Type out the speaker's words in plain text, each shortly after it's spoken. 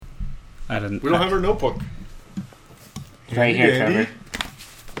I didn't. We don't have our notebook. Right here, Andy. Trevor.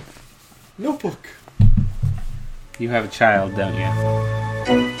 Notebook. You have a child, don't you?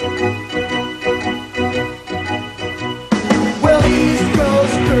 Well, East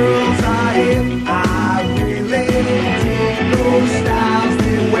Coast girls are hip. I really dig those styles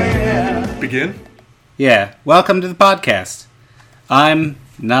they wear. Begin? Yeah. Welcome to the podcast. I'm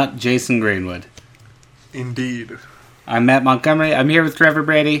not Jason Greenwood. Indeed. I'm Matt Montgomery. I'm here with Trevor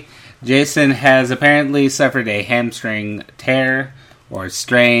Brady. Jason has apparently suffered a hamstring tear or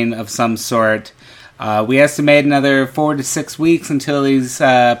strain of some sort. We estimate another 4 to 6 weeks until he's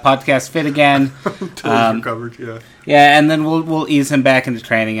podcast fit again. Until he's recovered, yeah. Yeah, and then we'll ease him back into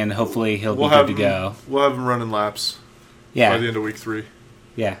training, and hopefully he'll be good to go. We'll have him running laps by the end of week 3.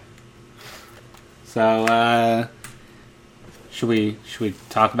 Yeah. So, should we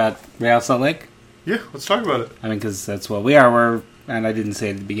talk about Real Salt Lake? Yeah, let's talk about it. I mean, because that's what we are. And I didn't say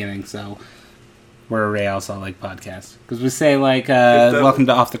it at the beginning, so we're a Real Salt Lake podcast. Because we say, like, welcome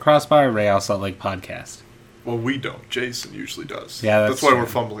to Off the Crossbar, Real Salt Lake podcast. Well, we don't. Jason usually does. Yeah, that's why true. we're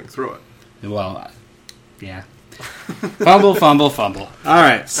fumbling through it. Well, yeah. Fumble. All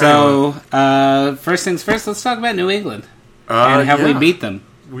right, so first things first, let's talk about New England. And how we beat them.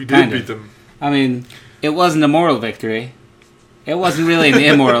 We did beat them. I mean, it wasn't a moral victory. It wasn't really an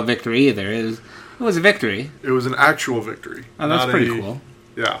immoral victory either. It was a victory. It was an actual victory. Oh, that's pretty cool.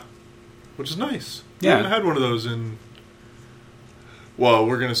 Yeah. Which is nice. Yeah. We haven't had one of those in... Well,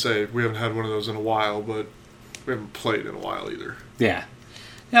 we're going to say we haven't had one of those in a while, but we haven't played in a while either. Yeah.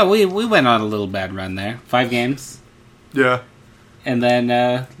 Yeah, we went on a little bad run there. 5 games. Yeah. And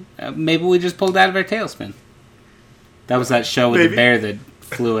then maybe we just pulled out of our tailspin. That was that show with the bear that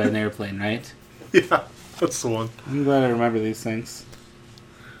flew an airplane, right? Yeah, that's the one. I'm glad I remember these things.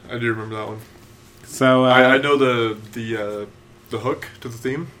 I do remember that one. So I know the hook to the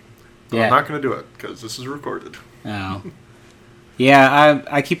theme. But Yeah. I'm not going to do it because this is recorded. Oh. Yeah,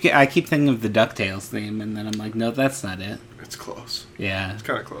 I keep thinking of the DuckTales theme, and then I'm like, no, that's not it. It's close. Yeah, It's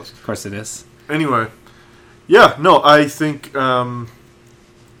kind of close. of course it is. Anyway, yeah, no, I think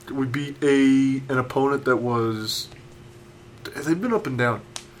we beat an opponent that was... They've been up and down.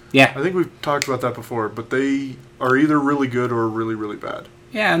 Yeah. I think we've talked about that before, but they are either really good or really, really bad.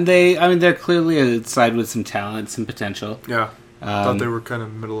 Yeah, and they're clearly a side with some talent, some potential. Yeah. I thought they were kind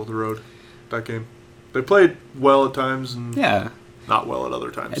of middle of the road, that game. They played well at times and not well at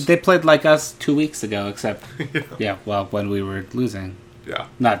other times. They played like us 2 weeks ago, except, Yeah. when we were losing. Yeah.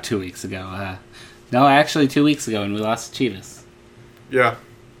 Not 2 weeks ago. No, actually 2 weeks ago when we lost to Chivas. Yeah.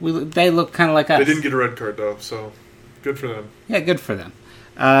 They look kind of like us. They didn't get a red card, though, so good for them. Yeah, good for them.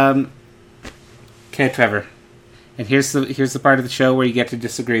 Okay, Trevor. And here's the part of the show where you get to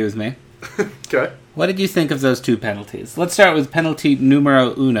disagree with me. Okay. What did you think of those 2 penalties? Let's start with penalty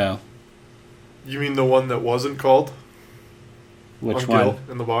numero uno. You mean the one that wasn't called? Which on one? Gill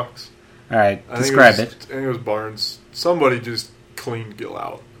in the box? All right, I describe think I think it was Barnes. Somebody just cleaned Gill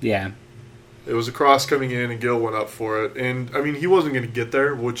out. Yeah. It was a cross coming in, and Gill went up for it. And, I mean, he wasn't going to get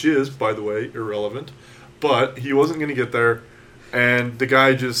there, which is, by the way, irrelevant. But he wasn't going to get there, and the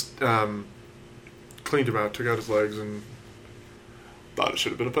guy just cleaned him out, took out his legs, and thought it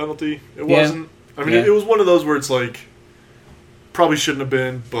should have been a penalty. It wasn't. I mean, it was one of those where it's like, probably shouldn't have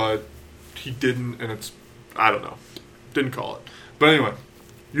been, but he didn't, and it's, I don't know. Didn't call it. But anyway,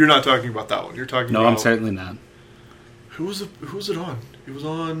 you're not talking about that one. You're talking about... No, I'm certainly not. Who was it on? It was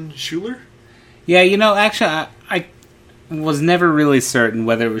on Schuler? Yeah, actually, I was never really certain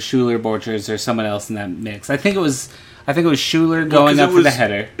whether it was Schuler, Borchers, or someone else in that mix. I think it was Schuler going up for the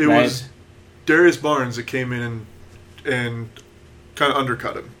header. It right? was Darius Barnes that came in and kind of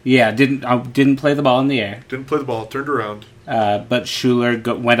undercut him. Yeah, didn't play the ball in the air. Didn't play the ball, turned around. But Schuler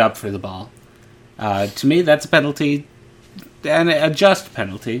went up for the ball. To me, that's a penalty, and a just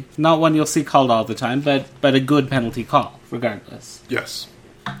penalty. Not one you'll see called all the time, but a good penalty call, regardless. Yes.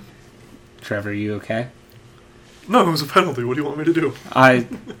 Trevor, you okay? No, it was a penalty. What do you want me to do? I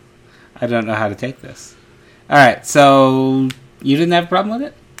don't know how to take this. All right, so you didn't have a problem with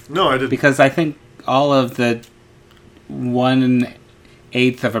it? No, I didn't. Because I think all of the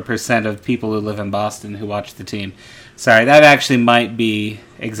 1/8% of people who live in Boston who watch the team. Sorry, that actually might be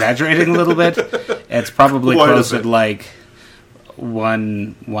exaggerating a little bit. It's probably closer to like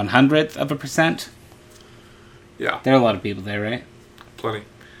 1/100%. Yeah. There are a lot of people there, right? Plenty.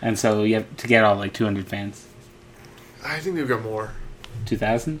 And so you have to get all like 200 fans. I think they've got more.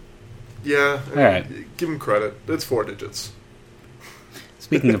 2,000? Yeah. All right. Give them credit. It's 4 digits.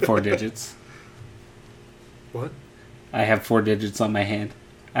 Speaking of 4 digits. What? I have 4 digits on my hand.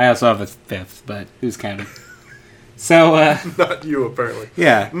 I also have a 5th, but who's counting? So, Not you, apparently.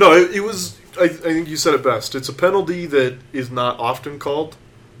 yeah. No, it was. I think you said it best. It's a penalty that is not often called.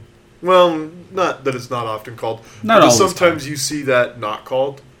 Well, not that it's not often called. Not because always sometimes you see that not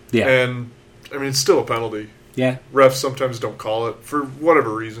called. Yeah. And, I mean, it's still a penalty. Yeah. Refs sometimes don't call it for whatever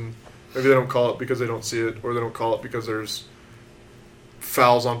reason. Maybe they don't call it because they don't see it, or they don't call it because there's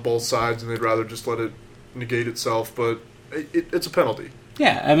fouls on both sides and they'd rather just let it negate itself. But it's a penalty.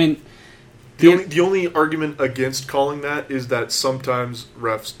 Yeah, I mean... The only argument against calling that is that sometimes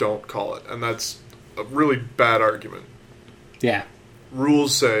refs don't call it, and that's a really bad argument. Yeah.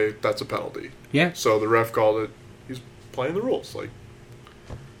 Rules say that's a penalty. Yeah. So the ref called it. He's playing the rules. Like,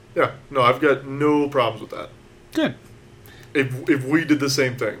 yeah, no, I've got no problems with that. Good. If we did the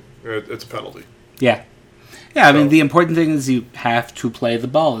same thing, it's a penalty. Yeah. Yeah, I mean, So- the important thing is you have to play the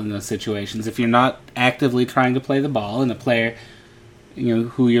ball in those situations. If you're not actively trying to play the ball, and a player,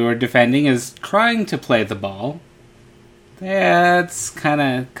 who you're defending is trying to play the ball, that's kind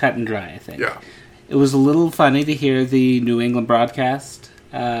of cut and dry, I think. Yeah. It was a little funny to hear the New England broadcast.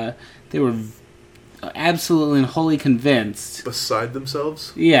 They were absolutely and wholly convinced, Beside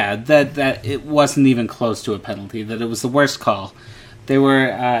themselves? yeah, that it wasn't even close to a penalty, that it was the worst call. They were,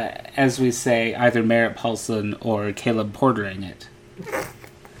 as we say, either Merritt Paulson or Caleb Portering it.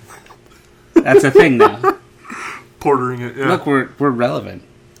 That's a thing now. Portering it, yeah. Look, we're relevant.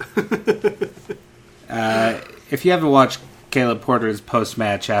 If you haven't watched Caleb Porter's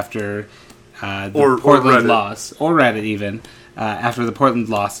post-match after the Or Portland read it. loss, or read it even, after the Portland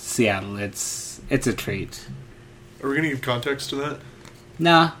loss to Seattle, it's a treat. Are we going to give context to that?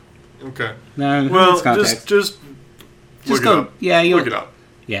 Nah, Okay. no, Well, it's context. just look go. it up. Yeah, Look it up.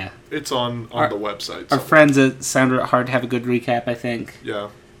 Yeah, It's on Our- the website. our somewhere. friends at Sounder at Heart have a good recap, I think, Yeah.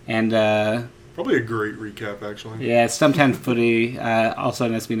 and Probably a great recap, actually. yeah, Stumptown Footy, also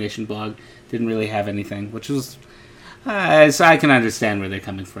an SB Nation blog, didn't really have anything, which was so I can understand where they're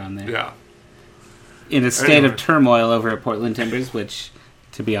coming from there. Yeah. In a state Anyway. of turmoil over at Portland Timbers, which,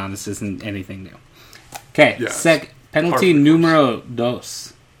 to be honest, isn't anything new. Okay, Yeah, penalty par for the numero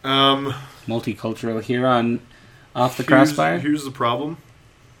dos. Um, Multicultural here on Off the Crossfire. Here's the problem.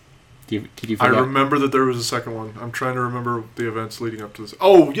 Did you I forget? remember that there was a second one. I'm trying to remember the events leading up to this.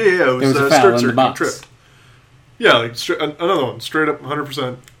 Oh, yeah. It There was, was a foul in Sturzer the box. tripped. Yeah, like another one. Straight up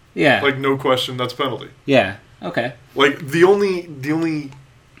 100%. Yeah, Like, no question, that's a penalty. yeah, okay. Like, the only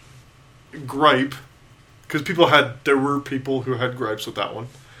gripe, because there were people who had gripes with that one,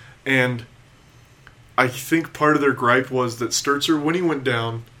 and I think part of their gripe was that Sturzer, when he went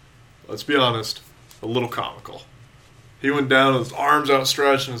down, let's be honest, a little comical. He went down with his arms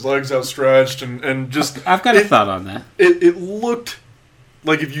outstretched and his legs outstretched, and just... I've got a thought on that. It looked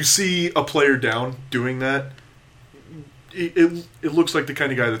like, if you see a player down doing that, it looks like the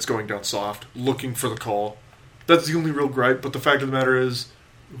kind of guy that's going down soft, looking for the call. That's the only real gripe, but the fact of the matter is,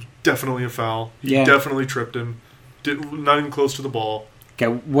 it was definitely a foul. He Yeah. definitely tripped him. Not even close to the ball. Okay,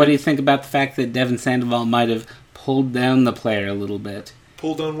 what do you think about the fact that Devin Sandoval might have pulled down the player a little bit?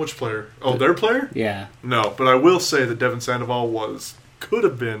 Pulled down which player? Oh, their player? Yeah. No, but I will say that Devin Sandoval could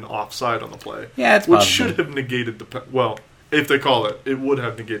have been offside on the play. Yeah, it's Which possible. should have negated the... Well, if they call it, it would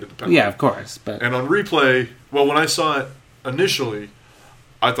have negated the penalty. Yeah, of course, but And on replay, well, when I saw it initially,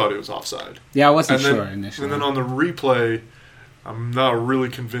 I thought it was offside. yeah, I wasn't And sure then, initially. and then on the replay, I'm not really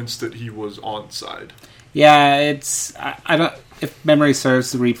convinced that he was onside. Yeah, it's I don't. If memory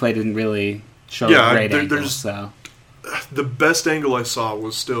serves, the replay didn't really show Yeah, a great angle. there's- So The best angle I saw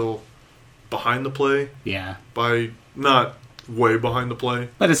was still behind the play, yeah, by not way behind the play,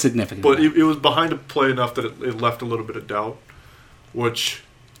 but a significant. but amount. it was behind the play enough that it left a little bit of doubt. Which,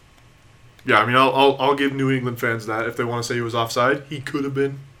 yeah, I mean, I'll give New England fans that. If they want to say he was offside, he could have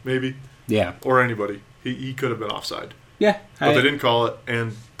been, maybe, yeah, or anybody. He could have been offside. yeah. But they didn't call it,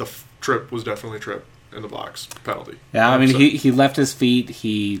 and the trip was definitely a trip in the box. Penalty. Yeah, I mean, So- he left his feet.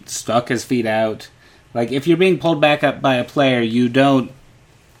 He stuck his feet out. Like, if you're being pulled back up by a player, you don't.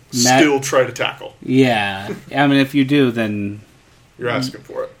 still try to tackle. Yeah, I mean, if you do, then You're asking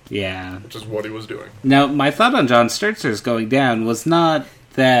for it, yeah. which is what he was doing. Now, my thought on John Sturtzer's going down was not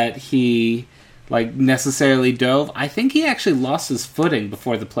that he necessarily dove. I think he actually lost his footing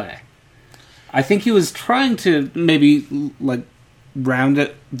before the play. I think he was trying to maybe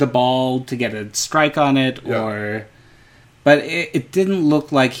round the ball to get a strike on it, Yeah. but it didn't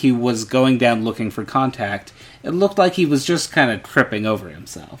look like he was going down looking for contact. It looked like he was just kind of tripping over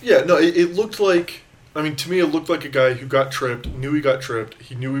himself. Yeah, no, it looked like... I mean, to me, it looked like a guy who got tripped, knew he got tripped,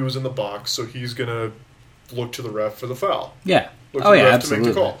 he knew he was in the box, so he's going to look to the ref for the foul. Yeah. Look Oh to the yeah, ref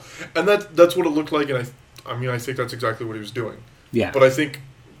absolutely. to make the call. And that's what it looked like, and I think that's exactly what he was doing. Yeah. But I think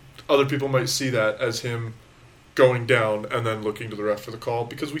other people might see that as him going down and then looking to the ref for the call,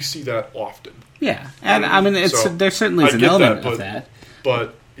 because we see that often. Yeah, and I mean, So, there certainly is I an get element that, of that.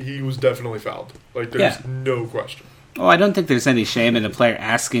 But he was definitely fouled. Like, there's no question. Oh, I don't think there's any shame in a player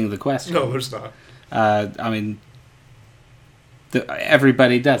asking the question. No, there's not. I mean,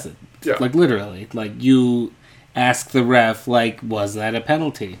 everybody does it. Yeah. Like, literally. Like, you ask the ref, like, was that a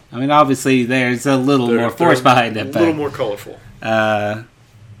penalty? I mean, obviously, there's a little more force behind it, A but little more colorful.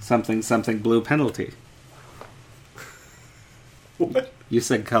 something blue penalty. What? You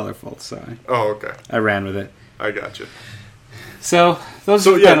said colorful, sorry. Oh, okay. I ran with it. I gotcha. So, those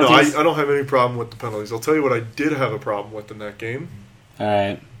So, are the yeah, no, penalties. I don't have any problem with the penalties. I'll tell you what I did have a problem with in that game. All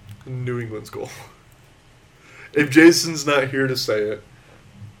right. New England's goal. If Jason's not here to say it,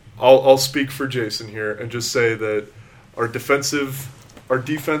 I'll speak for Jason here and just say that our defense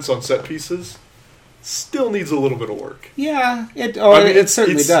on set pieces still needs a little bit of work. Yeah, it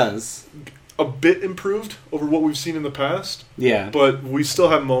certainly it's does. A bit improved over what we've seen in the past, Yeah. but we still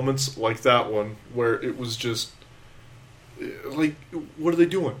have moments like that one where it was just like, what are they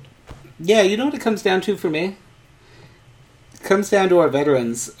doing? Yeah, you know what it comes down to for me? It comes down to our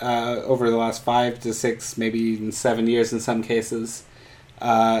veterans over the last 5 to 6, maybe even 7 years in some cases,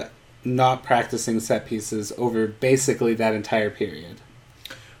 not practicing set pieces over basically that entire period.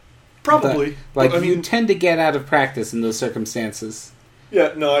 Probably. Like, But, I you mean, tend to get out of practice in those circumstances.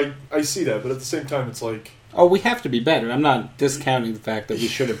 yeah, no, I see that, but at the same time, it's like, Oh, we have to be better. I'm not discounting the fact that we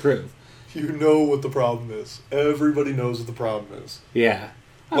should improve. you know what the problem is. Everybody knows what the problem is. Yeah.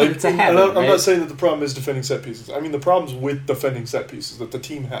 I Like, mean, it's a and habit, I'm right? not saying that the problem is defending set pieces. I mean, the problem's with defending set pieces that the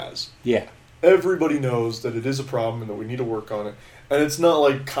team has. Yeah. Everybody knows that it is a problem and that we need to work on it. And it's not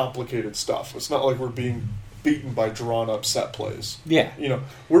like complicated stuff. It's not like we're being beaten by drawn-up set plays. Yeah. You know,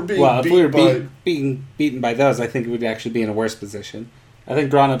 we're being Well, if we were beaten by... being beaten by those, I think we would actually be in a worse position. I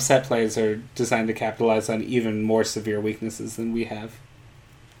think drawn-up set plays are designed to capitalize on even more severe weaknesses than we have.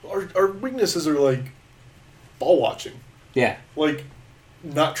 Our weaknesses are like ball watching. Yeah. Like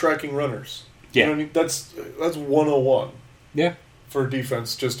not tracking runners. Yeah. You know what I mean? That's 101 Yeah. for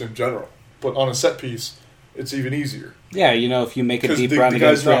defense just in general. But on a set piece, it's even easier. Yeah, you know, if you make a Because deep the run guy's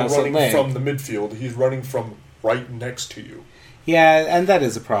against not Real Salt running Lake. from the midfield. He's running from right next to you. Yeah, and that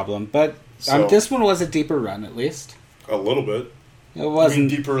is a problem. But So- this one was a deeper run, at least. A little bit. It You mean wasn't...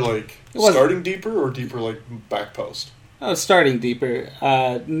 deeper like It wasn't- starting deeper or deeper like back post? Oh, starting deeper.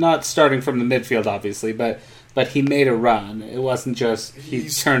 Not starting from the midfield, obviously, but he made a run. It wasn't just he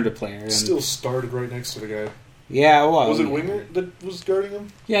He's turned a player. And, Still started right next to the guy. yeah, well... Was it Winger that was guarding him?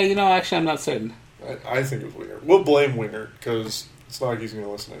 Yeah, you know, actually, I'm not certain. I think it was Winger. We'll blame Winger because it's not like he's going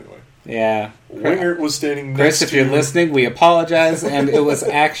to listen anyway. Yeah. Winger was standing Chris, next if to... you're listening, we apologize, and it was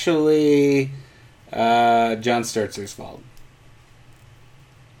actually John Sturtzer's fault.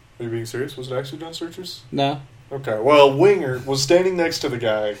 Are you being serious? Was it actually John Searchers? No? Okay, well, Winger was standing next to the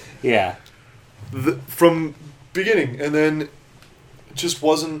guy Yeah. from beginning, and then just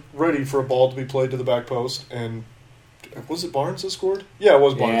wasn't ready for a ball to be played to the back post, and was it Barnes that scored? Yeah, it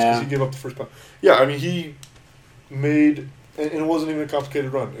was Barnes, because Yeah. he gave up the first pass. Yeah, I mean, he made... And it wasn't even a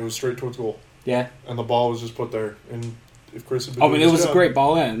complicated run. It was straight towards goal. Yeah. And the ball was just put there. And if Chris had been Oh, doing but it his was a job- great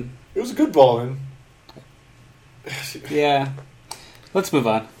ball in. It was a good ball in. Yeah. Let's move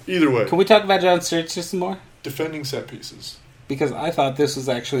on. Either way, Can we talk about John Sturzer some more? defending set pieces. Because I thought this was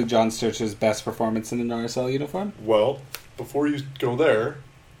actually John Sturtzer's best performance in an RSL uniform. Well, before you go there,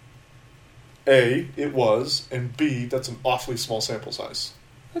 A, it was, and B, that's an awfully small sample size.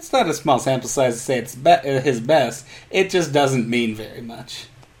 It's not a small sample size to say it's his best. It just doesn't mean very much.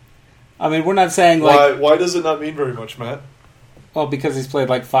 I mean, we're not saying like... Why does it not mean very much, Matt? Well, because he's played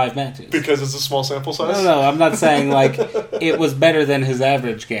like 5 matches. Because it's a small sample size? No, I'm not saying like it was better than his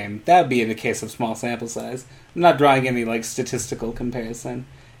average game. That would be in the case of small sample size. I'm not drawing any like statistical comparison.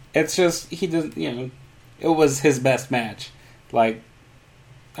 It's just he doesn't, it was his best match. Like,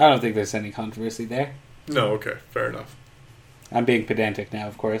 I don't think there's any controversy there. No, okay, fair enough. I'm being pedantic now,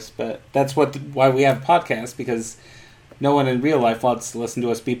 of course, but that's why we have podcasts, because no one in real life wants to listen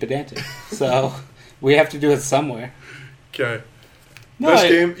to us be pedantic. So we have to do it somewhere. Okay. No, Best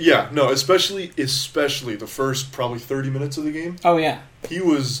game? Yeah, no, especially the first probably 30 minutes of the game. Oh yeah, He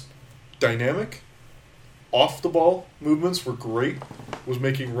was dynamic. Off the ball movements were great. Was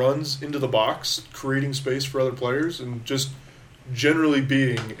making runs into the box, creating space for other players, and just generally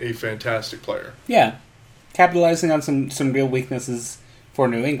being a fantastic player. yeah, capitalizing on some real weaknesses for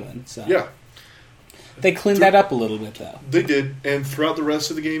New England. So Yeah, they cleaned that up a little bit though. they did. And throughout the rest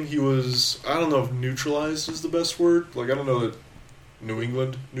of the game, he was, I don't know if neutralized is the best word. Like, I don't know that New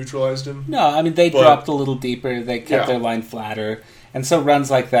England neutralized him. No, I mean they But- dropped a little deeper. They kept Yeah. their line flatter, and so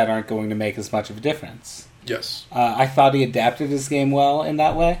runs like that aren't going to make as much of a difference. Yes. I thought he adapted his game well in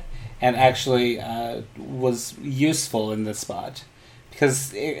that way, and actually was useful in this spot.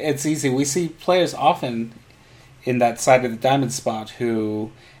 Because it's easy. We see players often in that side of the diamond spot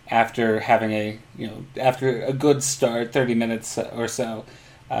who, after having after a good start, 30 minutes or so,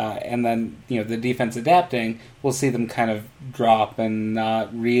 and then the defense adapting, we'll see them kind of drop and not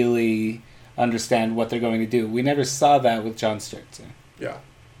really understand what they're going to do. We never saw that with John Sturzer. Yeah.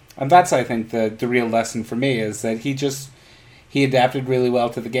 And that's, I think, the real lesson for me, is that he adapted really well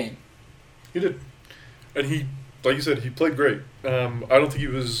to the game. He did. And he, like you said, he played great. I don't think he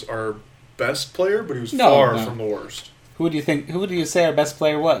was our best player, but he was far from the worst. Who do you say our best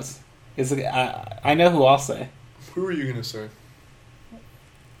player was? I know who I'll say. Who are you going to say?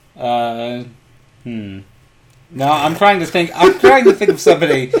 No, I'm trying to think. I'm trying to think of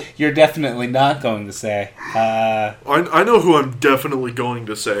somebody you're definitely not going to say. I know who I'm definitely going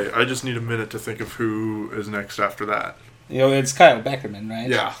to say. I just need a minute to think of who is next after that. It's Kyle Beckerman, right?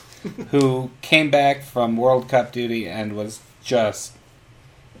 Yeah. Who came back from World Cup duty and was just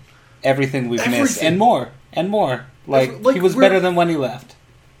everything we've missed and more. Like he was better than when he left.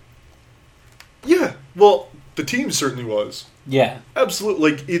 Yeah. Well, the team certainly was. Yeah.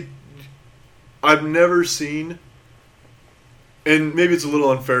 Absolutely. I've never seen, and maybe it's a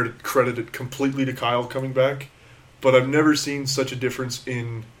little unfair to credit it completely to Kyle coming back, but I've never seen such a difference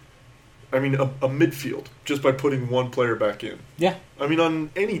in, a midfield, just by putting one player back in. Yeah.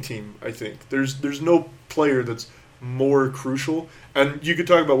 On any team, I think. There's no player that's more crucial, and you could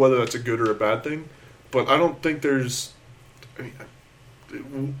talk about whether that's a good or a bad thing, but I don't think there's,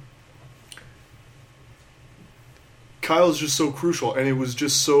 Kyle's just so crucial, and it was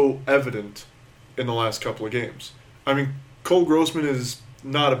just so evident in the last couple of games. Cole Grossman is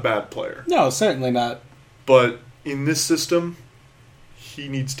not a bad player. No, certainly not. But in this system, he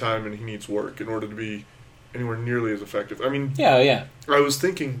needs time and he needs work in order to be anywhere nearly as effective. Yeah. I was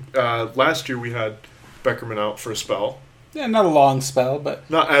thinking, last year we had Beckerman out for a spell. Yeah, not a long spell, but...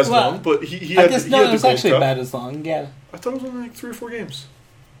 Not as long, but he I had guess, he had it was the Gold actually Cup. about as long, yeah. I thought it was only like 3 or 4 games.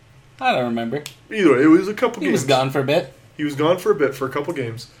 I don't remember. Either way, it was a couple games. He was gone for a bit. He was gone for a bit, for a couple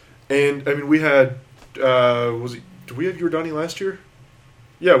games. And, we had... did we have Giordani last year?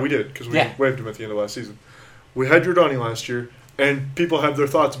 Yeah, we did, because we waived him at the end of last season. We had Giordani last year, and people have their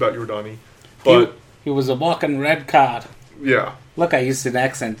thoughts about Giordani, but... He was a walking red card. Yeah. Look, I used an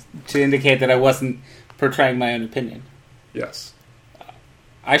accent to indicate that I wasn't portraying my own opinion. Yes.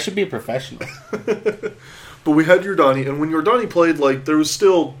 I should be a professional. But we had Giordani, and when Giordani played, there was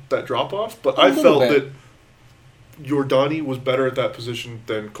still that drop-off, but I felt that Giordani was better at that position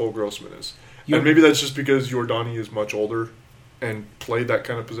than Cole Grossman is. And maybe that's just because Giordani is much older and played that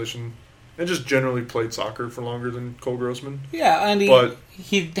kind of position and just generally played soccer for longer than Cole Grossman. Yeah, and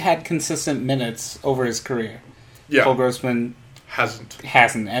he had consistent minutes over his career. Yeah. Cole Grossman hasn't.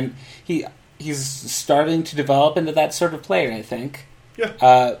 And he's starting to develop into that sort of player, I think.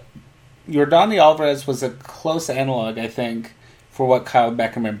 Yeah. Giordani Alvarez was a close analog, I think, for what Kyle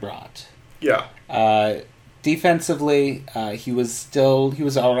Beckerman brought. Yeah. Defensively, he was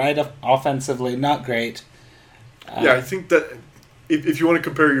all right. Offensively, not great. Yeah, I think that if you want to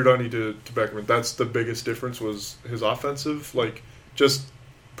compare Giordani to Beckerman, that's the biggest difference, was his offensive, just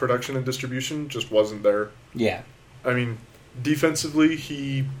production and distribution just wasn't there. Yeah. Defensively,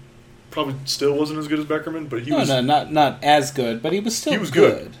 he probably still wasn't as good as Beckerman, but he was... No, not as good, but he was still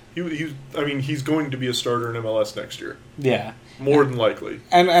good. He's going to be a starter in MLS next year. Yeah. More than likely.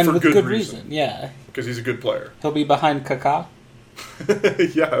 And for with good reason, yeah. Because he's a good player. He'll be behind Kaká.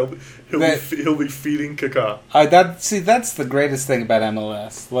 Yeah, he'll be feeding Kaká. That's the greatest thing about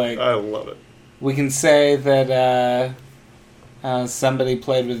MLS. I love it. We can say that somebody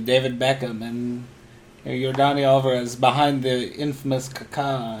played with David Beckham and Giordani Alvarez behind the infamous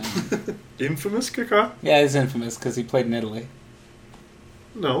Kaká. Infamous Kaká? Yeah, he's infamous because he played in Italy.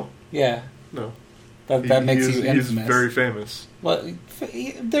 No. Yeah. No. That makes you infamous. He's very famous. Well,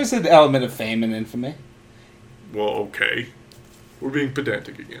 there's an element of fame and infamy. Well, okay. We're being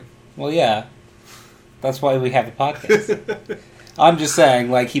pedantic again. Well, yeah. That's why we have a podcast. I'm just saying,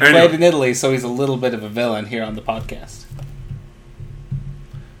 he played in Italy, so he's a little bit of a villain here on the podcast.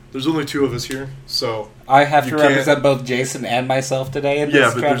 There's only 2 of us here, so... I have to represent both Jason and myself today in this.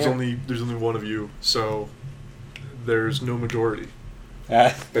 Yeah, but there's only one of you, so there's no majority.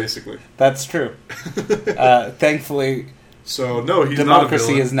 Basically. That's true. Thankfully... So, no, he's democracy not a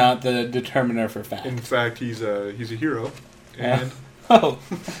villain. Is not the determiner for fact. In fact, he's a hero. And well,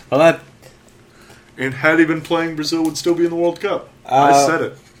 that... And had he been playing, Brazil would still be in the World Cup. I said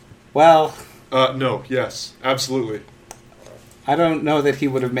it. Well... no, yes, absolutely. I don't know that he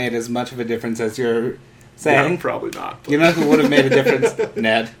would have made as much of a difference as you're saying, Yeah, probably not. you know who would have made a difference?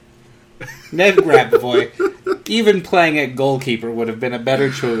 Ned. Ned Grabavoy. Even playing at goalkeeper would have been a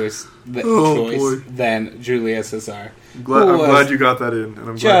better choice boy. than Julius Caesar. I'm glad you got that in, and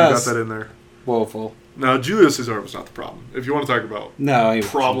I'm glad you got that in there. Woeful. Now, Julius Caesar was not the problem. If you want to talk about No, he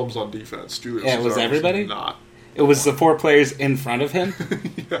wasn't. problems on defense, Julius Yeah, it Caesar was everybody? not. It was the 4 players in front of him.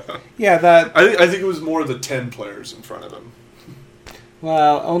 Yeah. Yeah, that. I think it was more the 10 players in front of him.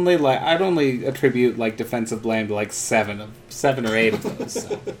 Well, I'd only attribute defensive blame to 7 or 8 of those.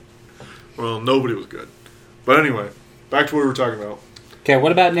 So. Well, nobody was good. But anyway, back to what we were talking about. Okay,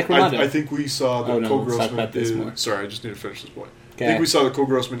 what about Nick Romano? I think we saw that Cole let's talk about Grossman this is... more. Sorry, I just need to finish this point. Okay. I think we saw that Cole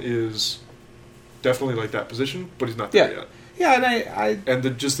Grossman is definitely that position, but he's not there yet. Yeah, and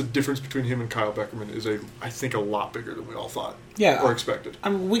And just the difference between him and Kyle Beckerman is, I think, a lot bigger than we all thought or expected. I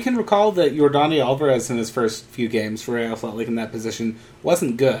mean, we can recall that Jordani Alvarez in his first few games for Real Salt Lake in that position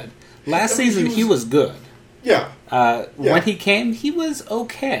wasn't good. Last season, he was good. Yeah. When he came, he was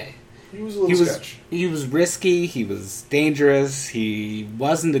okay. He was a little sketch. He was risky. He was dangerous. He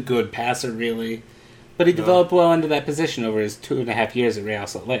wasn't a good passer, really. But he developed well into that position over his 2.5 years at Real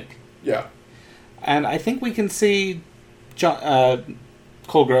Salt Lake. Yeah. And I think we can see Cole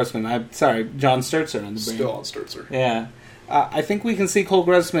Grossman. John Sturzer on the brain. Still on Sturzer. Yeah. I think we can see Cole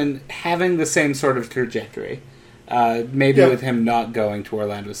Grossman having the same sort of trajectory. Maybe with him not going to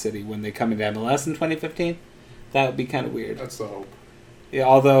Orlando City when they come into MLS in 2015. That would be kind of weird. That's the hope. Yeah,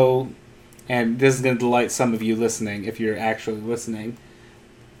 although, and this is going to delight some of you listening, if you're actually listening,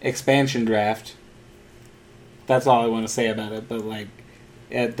 expansion draft, that's all I want to say about it, but,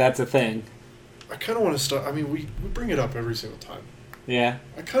 that's a thing. I kind of want to start... I mean, we bring it up every single time. Yeah.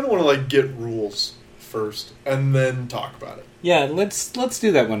 I kind of want to, get rules first, and then talk about it. Yeah, let's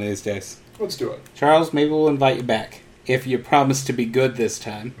do that one of these days. Let's do it. Charles, maybe we'll invite you back, if you promise to be good this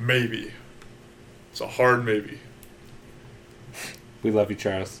time. Maybe. It's a hard maybe. We love you,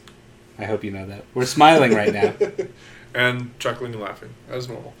 Charles. I hope you know that. We're smiling right now. And chuckling and laughing, as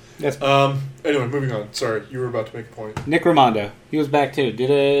normal. Yes. Anyway, moving on. Sorry, you were about to make a point. Nick Romando. He was back too. Did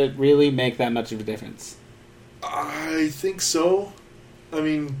it really make that much of a difference? I think so. I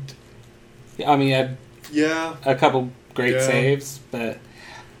mean... He had Yeah. a couple great saves, but...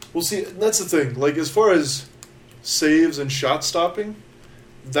 Well, see, that's the thing. As far as saves and shot stopping,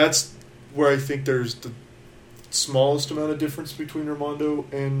 that's where I think there's the smallest amount of difference between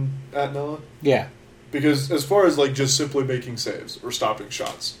Romando and Atnella. Yeah. Because as far as just simply making saves or stopping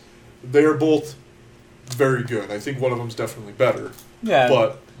shots, they are both very good. I think one of them's definitely better. Yeah.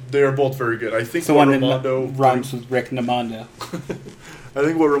 But they are both very good. I think the what one Romando that rhymes with Rick Namondo. I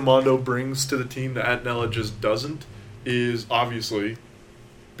think what Romando brings to the team that Atnella just doesn't is obviously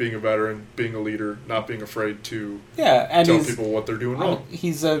being a veteran, being a leader, not being afraid to and tell people what they're doing wrong.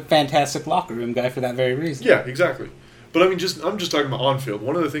 He's a fantastic locker room guy for that very reason. Yeah, exactly. But I'm just talking about on field.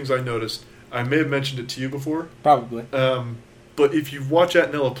 One of the things I noticed, I may have mentioned it to you before. Probably. But if you watch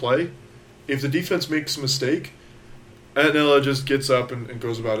Atnella play, if the defense makes a mistake, Atnella just gets up and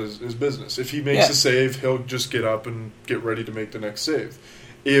goes about his business. If he makes a save, he'll just get up and get ready to make the next save.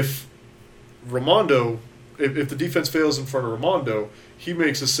 If Romando, if the defense fails in front of Romando, he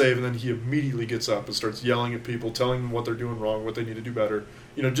makes a save and then he immediately gets up and starts yelling at people, telling them what they're doing wrong, what they need to do better.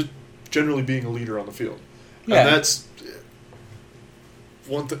 Just generally being a leader on the field. Yeah. And that's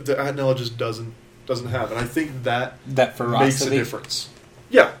one that Atnella just doesn't have, and I think that ferocity makes a difference.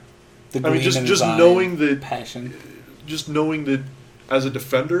 Yeah, just knowing that passion, just knowing that as a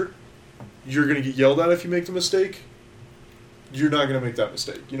defender, you're going to get yelled at if you make the mistake. You're not going to make that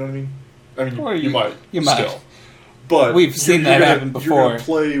mistake. You know what I mean? I mean, you might. You might. Still. But we've seen that happen before. You're going to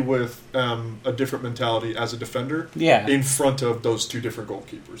play with a different mentality as a defender. Yeah. In front of those two different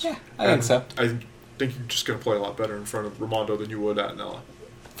goalkeepers. Yeah, I think so. I think you're just going to play a lot better in front of Romando than you would Atnella.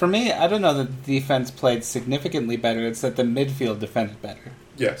 For me, I don't know that the defense played significantly better. It's that the midfield defended better.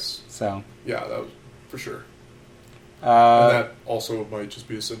 Yes. So. Yeah, that was for sure. And that also might just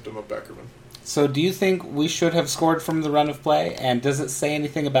be a symptom of Beckerman. So do you think we should have scored from the run of play? And does it say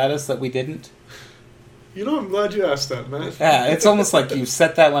anything about us that we didn't? I'm glad you asked that, man. Yeah, it's almost like you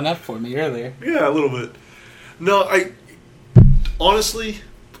set that one up for me earlier. Yeah, a little bit. No, I... Honestly,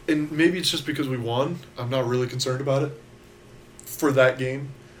 and maybe it's just because we won, I'm not really concerned about it. For that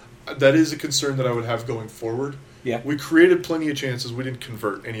game. That is a concern that I would have going forward. Yeah. We created plenty of chances. We didn't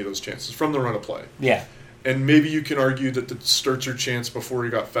convert any of those chances from the run of play. Yeah. And maybe you can argue that the Sturzer chance before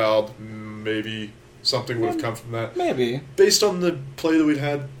he got fouled, maybe something would have come from that. Maybe. Based on the play that we'd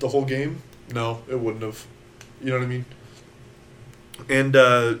had the whole game, no, it wouldn't have. You know what I mean? And,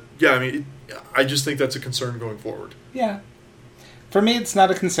 I just think that's a concern going forward. Yeah. For me, it's not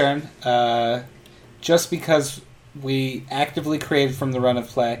a concern. just because we actively created from the run of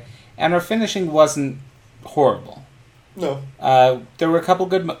play, and our finishing wasn't horrible. No. There were a couple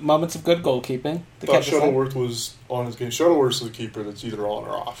good moments of good goalkeeping. I thought Shuttleworth was on his game. Shuttleworth's the keeper that's either on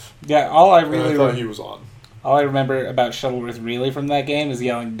or off. Yeah, And I thought he was on. all I remember about Shuttleworth really from that game is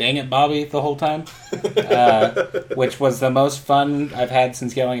yelling, "Dang it, Bobby," the whole time. Which was the most fun I've had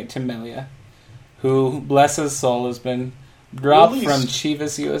since yelling at Tim Melia, who, bless his soul, has been dropped from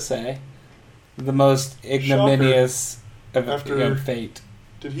Chivas USA. The most ignominious of fate.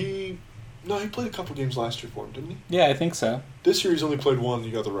 Did he... No, he played a couple games last year for him, didn't he? Yeah, I think so. This year he's only played one and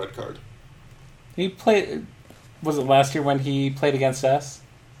he got the red card. He played... Was it last year when he played against us?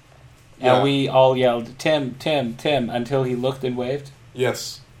 Yeah. And we all yelled, "Tim, Tim, Tim," until he looked and waved?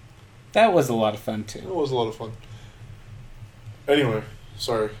 Yes. That was a lot of fun, too. It was a lot of fun. Anyway,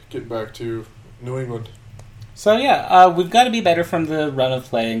 sorry, getting back to New England. So, yeah, we've got to be better from the run of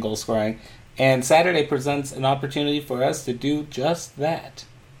play and goal scoring. And Saturday presents an opportunity for us to do just that.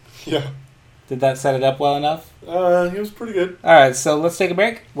 Yeah. Did that set it up well enough? He was pretty good. All right, so let's take a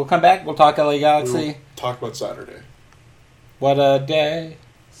break. We'll come back. We'll talk LA Galaxy. We'll talk about Saturday. What a day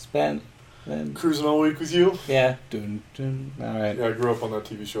spent. Cruising all week with you? Yeah. Dun, dun. All right. Yeah, I grew up on that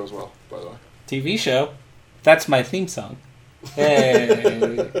TV show as well, by the way. TV show? That's my theme song.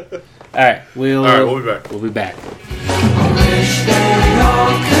 Hey. All right, we'll be back. We'll be back. I wish they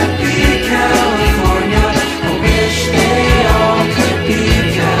all could be California. I wish they all could be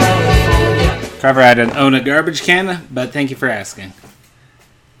California. Trevor, I don't own a garbage can, but thank you for asking.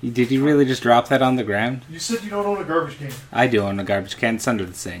 Did you really just drop that on the ground? You said you don't own a garbage can. I do own a garbage can. It's under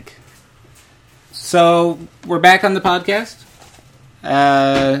the sink. So, we're back on the podcast.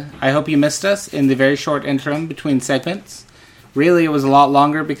 I hope you missed us in the very short interim between segments. Really, it was a lot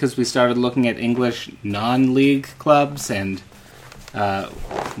longer because we started looking at English non-league clubs and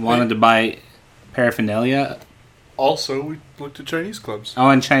wanted to buy paraphernalia. Also, we looked at Chinese clubs. Oh,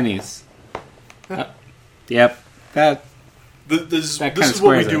 and Chinese. Yep. This That is kinda what we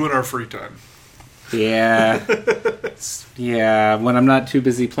squares do it. in our free time. Yeah. Yeah, when I'm not too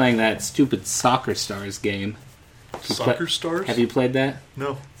busy playing that stupid Soccer Stars game. Soccer Stars? Have you played that?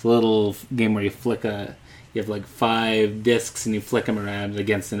 No. It's a little game where you you have like 5 discs and you flick them around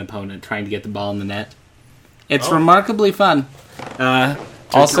against an opponent trying to get the ball in the net. It's remarkably fun. Take your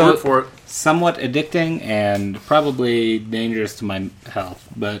Also, word for it. somewhat addicting and probably dangerous to my health,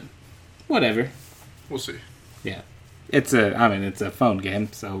 but whatever. We'll see. Yeah. It's a phone game,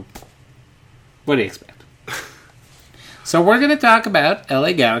 so what do you expect? So we're going to talk about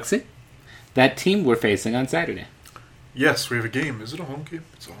LA Galaxy, that team we're facing on Saturday. Yes, we have a game. Is it a home game?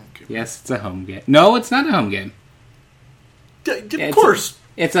 It's a home game. Yes, it's a home game. No, it's not a home game. Of course.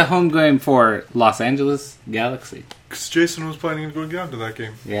 It's a home game for Los Angeles Galaxy. Because Jason was planning on going down to that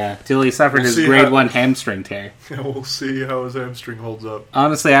game. Yeah, till he suffered We'll his see grade how- 1 hamstring tear. We'll see how his hamstring holds up.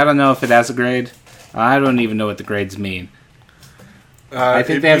 Honestly, I don't know if it has a grade. I don't even know what the grades mean. I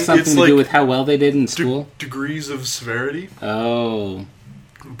think they have something to do with how well they did in school. Degrees of severity, Oh.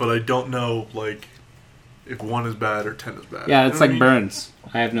 but I don't know, like, if 1 is bad or 10 is bad. Yeah, You it's know like what I mean? burns.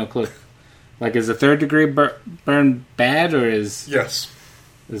 I have no clue. Like, is a 3rd degree burn bad, or is Yes.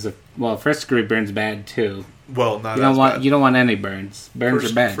 well, 1st degree burns bad too? Well, not You don't as want bad. you don't want any burns.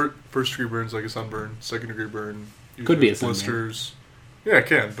 Burns are bad. First degree burns like a sunburn. 2nd degree burn Could be usually a sunburn. blisters. Yeah, it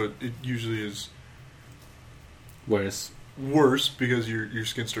can, but it usually is Worse. worse because your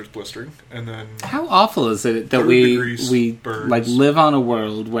skin starts blistering, and then How awful is it that 3rd we degree burns. like live on a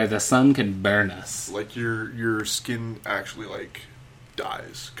world where the sun can burn us? like your skin actually like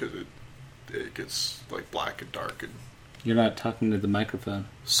dies because it gets like black and dark and. You're not talking to the microphone.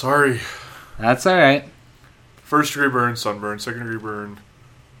 Sorry. That's all right. 1st degree burn, sunburn. 2nd degree burn,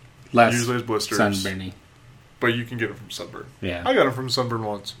 Less usually has blisters. sunburny. But you can get them from sunburn. Yeah. I got them from sunburn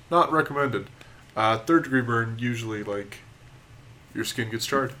once. Not recommended. 3rd degree burn, usually, like, your skin gets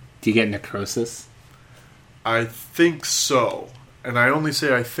charred. Do you get necrosis? I think so. And I only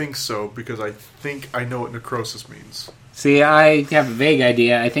say I think so because I think I know what necrosis means. See, I have a vague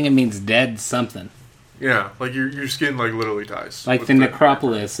idea. I think it means dead something. Yeah, like your skin, like, literally dies. Like with the 3rd degree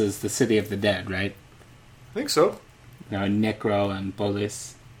necropolis is the city of the dead, right? burn. I think so. You know, necro and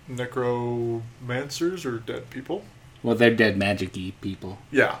polis. Necromancers or dead people? Well, they're dead magic-y people.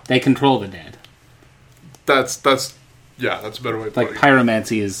 Yeah. They control the dead. That's a better way of Like putting it.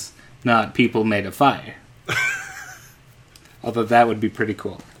 pyromancy is not people made of fire. Although that would be pretty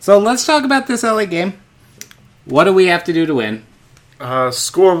cool. So let's talk about this LA game. What do we have to do to win?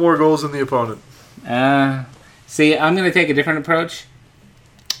 Score more goals than the opponent. See, I'm going to take a different approach.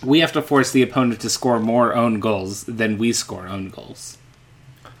 We have to force the opponent to score more own goals than we score own goals.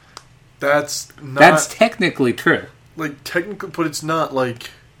 That's not That's technically true. like technically, but it's not like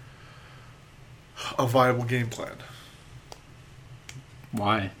a viable game plan.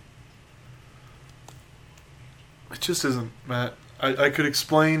 Why? It just isn't, Matt. I could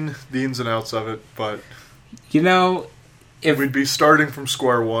explain the ins and outs of it, but You know, if we'd be starting from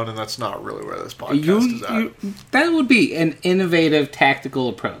square one, and that's not really where this podcast is at. that would be an innovative tactical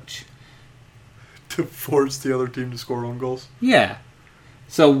approach. To force the other team to score own goals. Yeah.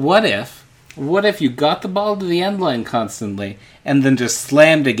 So what if you got the ball to the end line constantly and then just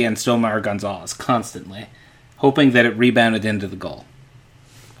slammed against Omar Gonzalez constantly, hoping that it rebounded into the goal?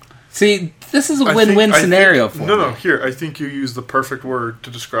 See, this is a win-win scenario for me. No, here, I think you use the perfect word to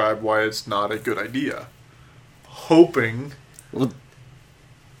describe why it's not a good idea. Hoping, Well,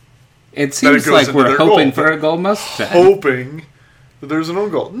 it seems goes like into we're their hoping goal, for a goal most of the time. hoping that there's an own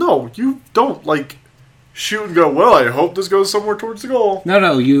goal. No, you don't, shoot and go, well, I hope this goes somewhere towards the goal.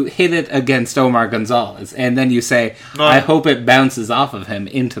 No, you hit it against Omar Gonzalez, and then you say, No. I hope it bounces off of him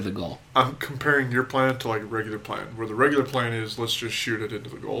into the goal. I'm comparing your plan to, a regular plan, where the regular plan is, let's just shoot it into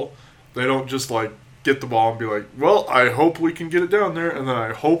the goal. They don't just, get the ball and be like, well, I hope we can get it down there, and then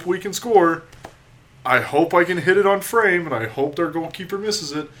I hope we can score. I hope I can hit it on frame, and I hope their goalkeeper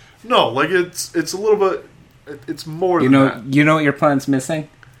misses it. No, it's a little bit, it's more than that. You know what your plan's missing?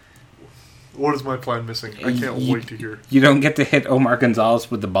 What is my plan missing? I can't wait to hear. You don't get to hit Omar Gonzalez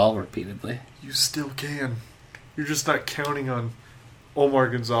with the ball repeatedly. You still can. You're just not counting on Omar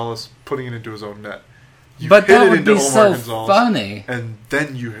Gonzalez putting it into his own net. You But hit that it would into be Omar so Gonzalez, funny. and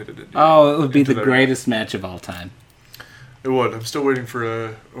then you hit it into Oh, it would be into the their greatest match of all time. net. It would. I'm still waiting for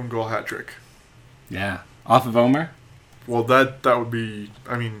a own goal hat trick. Yeah. Off of Omar? Well, that would be.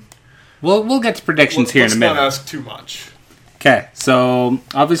 I mean, We'll get to predictions here in a let's minute. not ask too much. Okay, so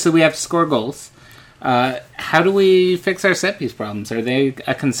obviously we have to score goals. How do we fix our set piece problems? Are they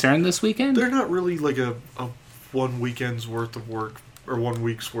a concern this weekend? They're not really like a 1 weekend's worth of work or 1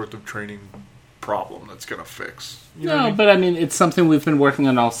 week's worth of training problem that's gonna fix. You know what I No, mean? but I mean, it's something we've been working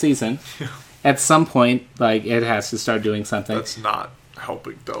on all season. At some point, it has to start doing something. That's not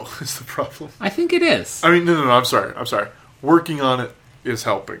helping, though. Is the problem? I think it is. I mean, no. I'm sorry. Working on it is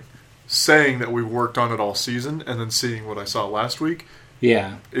helping. Saying that we worked on it all season and then seeing what I saw last week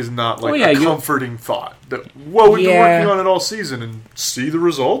Yeah. is not a comforting thought. That we've been working on it all season and see the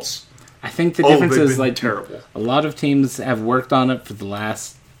results. I think the difference they've is been terrible. a lot of teams have worked on it for the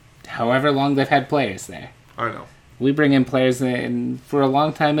last however long they've had players there. I know. We bring in players, and for a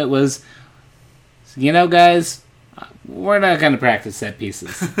long time it was, guys, we're not going to practice set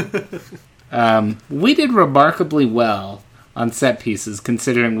pieces. We did remarkably well on set pieces,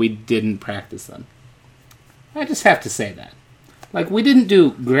 considering we didn't practice them. I just have to say that. We didn't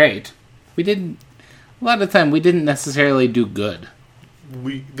do great. A lot of the time, we didn't necessarily do good.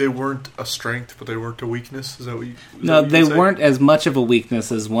 They weren't a strength, but they weren't a weakness. Is that what you? No, they weren't as much of a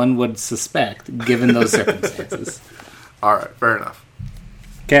weakness as one would suspect, given those circumstances. All right, fair enough.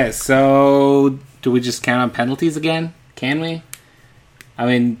 Okay, so do we just count on penalties again? Can we? I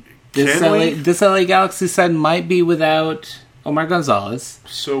mean, this LA Galaxy side might be without Omar Gonzalez.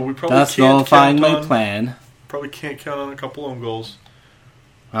 So we probably Thus can't nullifying count my on, plan. Probably can't count on a couple own goals,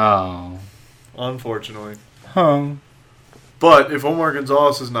 Oh. unfortunately. Huh. But if Omar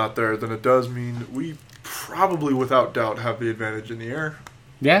Gonzalez is not there, then it does mean we probably, without doubt, have the advantage in the air.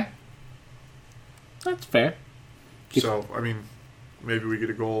 Yeah? That's fair. So, I mean, maybe we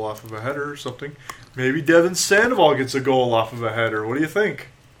get a goal off of a header or something. Maybe Devin Sandoval gets a goal off of a header. What do you think?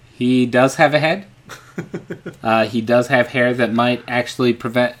 He does have a head. He does have hair that might actually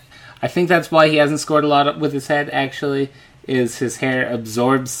prevent... I think that's why he hasn't scored a lot with his head, actually, is his hair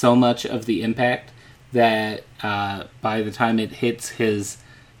absorbs so much of the impact that by the time it hits his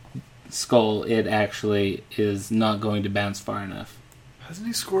skull, it actually is not going to bounce far enough. Hasn't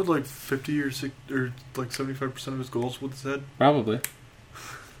he scored 50 or 75% of his goals with his head? Probably.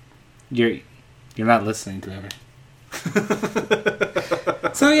 You're not listening, Trevor.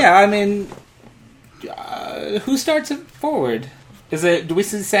 So yeah, I mean, who starts it forward? Do we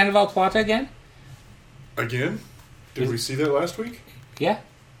see Sandoval Plata again? Again? Did we see that last week? Yeah.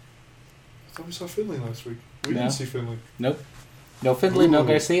 I thought we saw Finley last week. We No. didn't see Finley. Nope. No Findlay, no Ooh.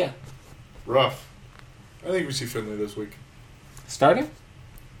 Garcia. Rough. I think we see Finley this week. Starting?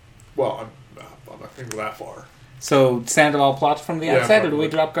 Well, I'm not going to go that far. So Sandoval Plata from the Yeah, outside, or do we probably.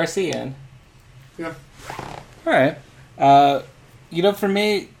 drop Garcia in? Yeah. All right. For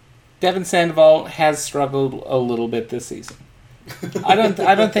me, Devin Sandoval has struggled a little bit this season. I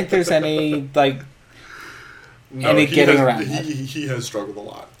don't think there's any any he getting has, around that. He has struggled a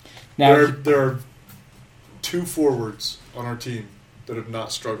lot. Now, There are two forwards on our team that have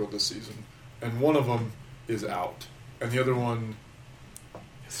not struggled this season, and one of them is out, and the other one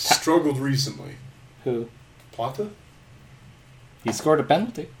struggled recently. Who? Plata? He scored a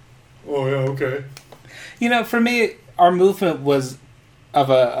penalty. Oh yeah, okay. You know, for me, our movement was of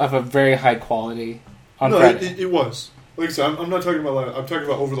a very high quality on No, Friday. it was. Like I said, I'm not talking about. I'm talking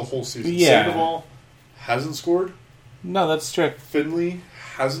about over the whole season. Yeah. Sandoval hasn't scored. No, that's true. Finley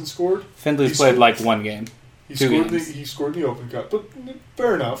hasn't scored. Findley's He played scored- like one game. He 2 scored. games. He scored in the Open Cup, but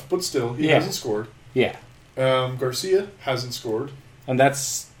fair enough. But still, he Yeah. hasn't scored. Yeah. Garcia hasn't scored. And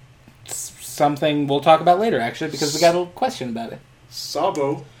that's something we'll talk about later, actually, because we got a question about it.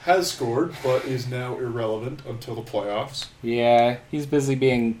 Sabo has scored, but is now irrelevant until the playoffs. Yeah, he's busy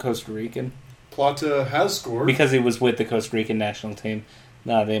being Costa Rican. Plata has scored. Because he was with the Costa Rican national team.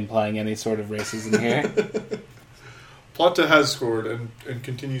 Not implying any sort of racism here. Plata has scored and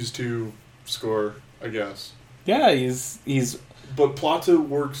continues to score, I guess. Yeah, he's But Plata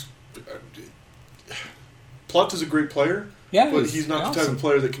works. Plata's a great player, yeah, but he's not the type awesome. of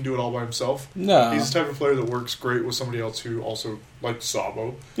player that can do it all by himself. No. He's the type of player that works great with somebody else who also, like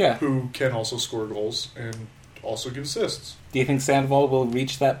Sabo, Yeah. who can also score goals and also give assists. Do you think Sandoval will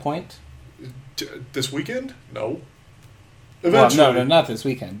reach that point? This weekend? No. Well, Eventually. no, not this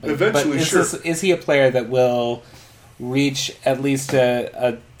weekend. But, Eventually, but sure. is he a player that will reach at least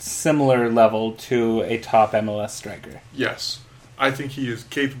a similar level to a top MLS striker? Yes. I think he is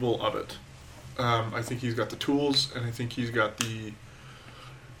capable of it. I think he's got the tools, and I think he's got the...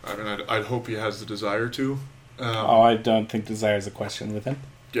 I mean, I'd hope he has the desire to. I don't think desire is a question with him.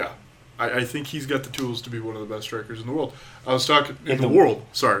 Yeah. I think he's got the tools to be one of the best strikers in the world. I was talking... In In the the- world.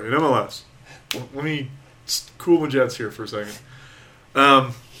 Sorry, in MLS. Let me cool my jets here for a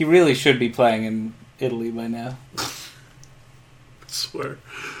second. He really should be playing in Italy by now. I swear.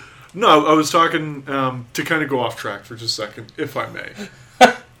 No, I was talking to kind of go off track for just a second, if I may.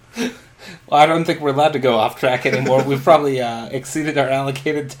 Well, I don't think we're allowed to go off track anymore. We've probably exceeded our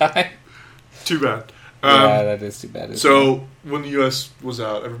allocated time. Too bad. Yeah, that is too bad. isn't it? So, when the U.S. was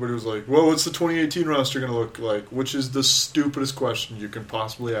out, everybody was like, well, what's the 2018 roster going to look like? Which is the stupidest question you can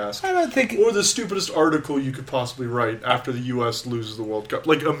possibly ask. I don't think... Or the stupidest article you could possibly write after the U.S. loses the World Cup.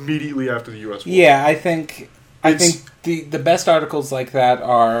 Like, immediately after the U.S. won. Yeah, I think It's- the best articles like that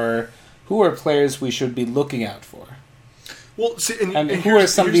are who are players we should be looking out for, Well, see, and and who here's- are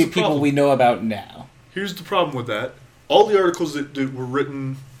some of here's the the people problem. we know about now. Here's the problem with that. All the articles that were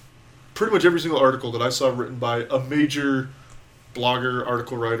written, pretty much every single article that I saw written by a major blogger,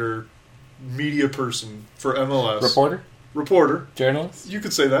 article writer, media person for MLS. Reporter. Journalist, You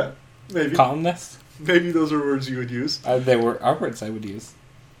could say that. Maybe. columnist. Maybe those are words you would use. They were our words I would use.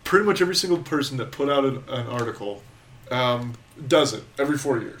 Pretty much every single person that put out an article does it every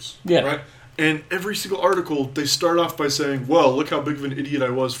 4 years. Yeah. Right? And every single article, they start off by saying, well, look how big of an idiot I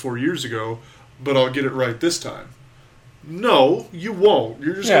was 4 years ago, but I'll get it right this time. No, you won't.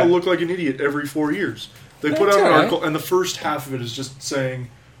 You're just Yeah. going to look like an idiot every 4 years. They put That's out an all right. article, and the first half of it is just saying,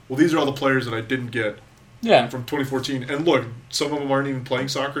 well, these are all the players that I didn't get Yeah, from 2014. And look, some of them aren't even playing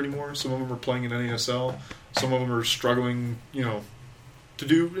soccer anymore. Some of them are playing in NASL. Some of them are struggling, to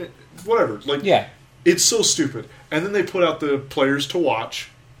do whatever. Like, yeah, it's so stupid. And then they put out the players to watch,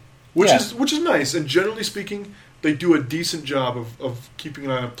 which Yeah. is nice. And generally speaking, they do a decent job of keeping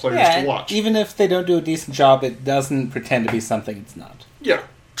an eye on players yeah. to watch. Even if they don't do a decent job, it doesn't pretend to be something it's not. Yeah,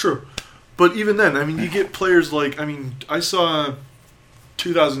 true. But even then, I mean, you get players like, I mean, I saw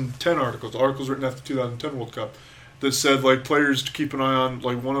 2010 articles written after the 2010 World Cup that said, like, players to keep an eye on.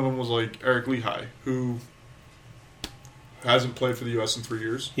 Like, one of them was, like, Eric Lehigh, who hasn't played for the U.S. in 3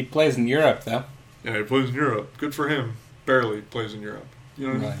 years. He plays in Europe, though. Yeah, he plays in Europe. Good for him. Barely plays in Europe. You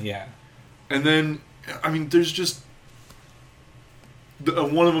know what I mean? Well, yeah. And then, I mean, there's just...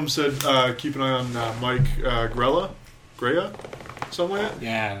 one of them said, keep an eye on Mike Greya? Something like that?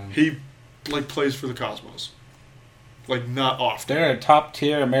 Yeah. He, like, plays for the Cosmos. Like, not often. They're a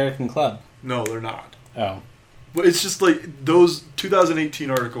top-tier American club. No, they're not. Oh. But it's just like those 2018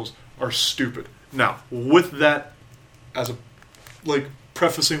 articles are stupid. Now, with that as a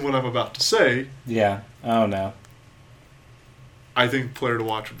prefacing what I'm about to say, Yeah. Oh, no. I think player to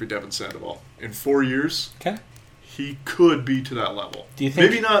watch would be Devin Sandoval. In 4 years, Okay. he could be to that level. Do you think-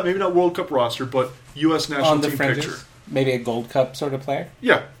 maybe not World Cup roster, but U.S. national On the team fringes? picture? Maybe a Gold Cup sort of player?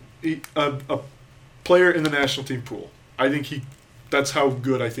 Yeah, a player in the national team pool. I think that's how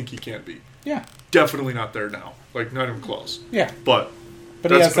good I think he can be. Yeah. Definitely not there now. Like, not even close. Yeah. But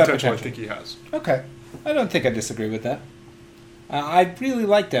But he that's has the that potential I potential. think he has. Okay. I don't think I disagree with that. I really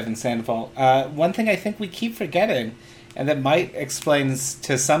like Devin Sandoval. One thing I think we keep forgetting, and that might explain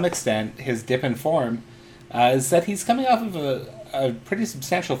to some extent his dip in form, is that he's coming off of a pretty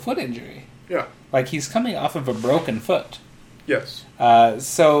substantial foot injury. Yeah. Like, he's coming off of a broken foot. Yes.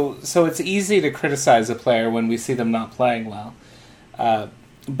 So it's easy to criticize a player when we see them not playing well.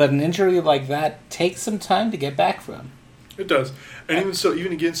 But an injury like that takes some time to get back from. It does. And even so,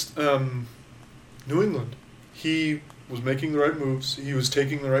 even against New England, he was making the right moves. He was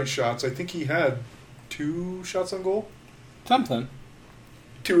taking the right shots. I think he had 2 shots on goal. Something.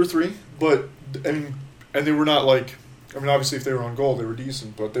 2 or 3. But, I mean, and they were not like, I mean, obviously if they were on goal, they were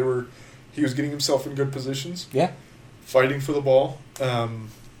decent. But he was getting himself in good positions. Yeah. Fighting for the ball.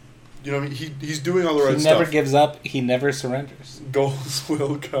 You know, I mean, he's doing all the right He stuff. never gives up. He never surrenders. Goals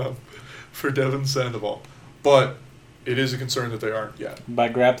will come for Devin Sandoval. But it is a concern that they aren't yet. By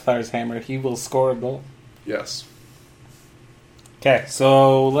Grabthar's hammer, he will score a goal. Yes. Okay,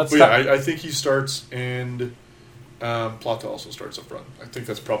 so let's But talk. yeah, I think he starts, and Plata also starts up front. I think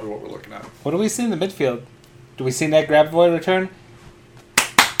that's probably what we're looking at. What do we see in the midfield? Do we see Ned Grabavoy return?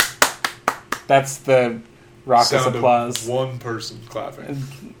 That's the raucous Sound applause. of one person clapping.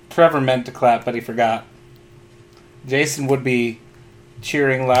 Trevor meant to clap, but he forgot. Jason would be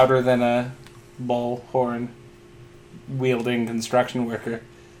cheering louder than a bullhorn wielding construction worker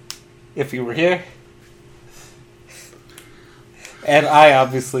if he were here. And I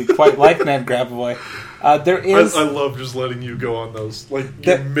obviously quite like Ned Grabavoy. There is, I love just letting you go on those. Like,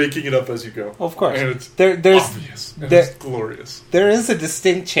 There- you're making it up as you go. of course, And it's there's obvious. And there- it's glorious. there is a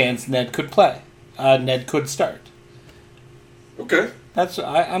distinct chance Ned could play. Ned could start. Okay.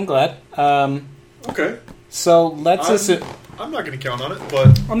 I'm glad. Okay. So let's assume. I'm not going to count on it,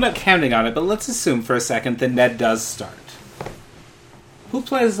 but I'm not counting on it, but let's assume for a second that Ned does start. Who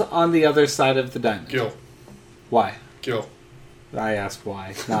plays on the other side of the diamond? Gil. Why? Gil. I asked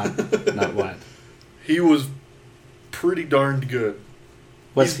why, not not what. He was pretty darned good.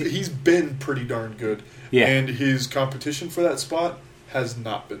 Was He's been pretty darn good. Yeah. And his competition for that spot has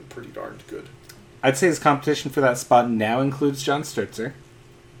not been pretty darned good. I'd say his competition for that spot now includes John Sturzer,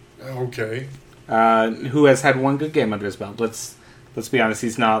 Okay. who has had one good game under his belt. Let's be honest,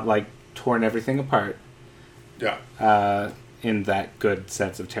 he's not like torn everything apart Yeah. in that good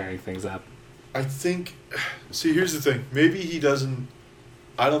sense of tearing things up. I think... See, here's the thing. Maybe he doesn't...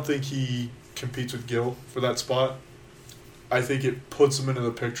 I don't think he competes with Gil for that spot. I think it puts him into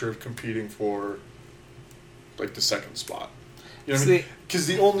the picture of competing for, like, the second spot. You know what I mean? Because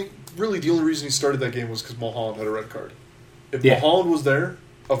the only reason he started that game was because Mulholland had a red card. If Yeah. Mulholland was there,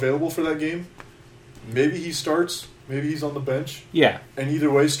 available for that game, maybe he starts, maybe he's on the bench, Yeah, and either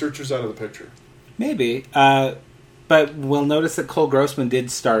way, Sturcher's out of the picture. maybe. But we'll notice that Cole Grossman did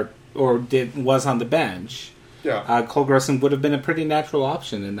start, or was on the bench. Yeah. Cole Grossman would have been a pretty natural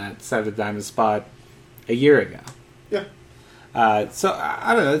option in that side of the diamond spot a year ago. Yeah. So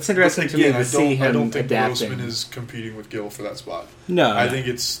I don't know. It's interesting to me Again, to see him I don't think adapting. Grossman is competing with Gil for that spot. No, I no. think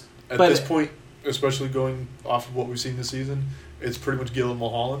it's, at But- this point, especially going off of what we've seen this season, it's pretty much Gil and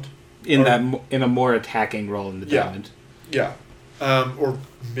Mulholland. in or- in a more attacking role in the Yeah. diamond. Yeah. Or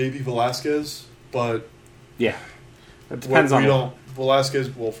maybe Velasquez, but Yeah, it depends on. we don't. Velasquez,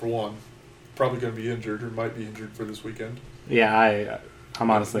 well, for one, probably going to be injured or might be injured for this weekend. Yeah,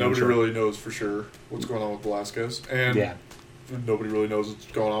 I'm honestly Nobody unsure. really knows for sure what's going on with Velasquez, and Yeah, nobody really knows what's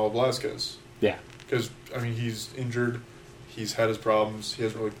going on with Velasquez yeah. because I mean he's injured, he's had his problems, he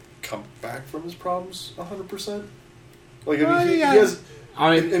hasn't really come back from his problems 100%. Like I mean, he yeah. has,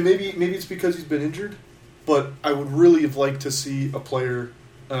 I mean, and maybe it's because he's been injured, but I would really have liked to see a player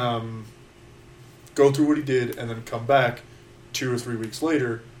go through what he did and then come back 2 or 3 weeks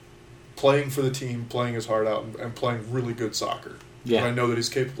later, playing for the team, playing his heart out, and playing really good soccer. Yeah. That I know that he's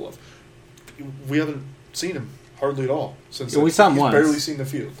capable of. We haven't seen him hardly at all since. Yeah, we saw him he's once. barely seen the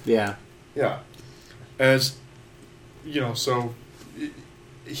field. yeah. Yeah, as you know, so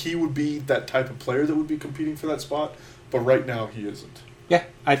he would be that type of player that would be competing for that spot, but right now he isn't. Yeah,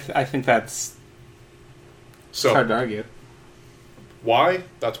 I think that's So hard to argue. why?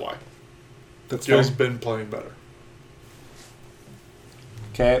 That's why. That's Gil's fair. been playing better.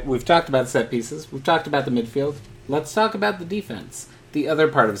 Okay, we've talked about set pieces. We've talked about the midfield. Let's talk about the defense, the other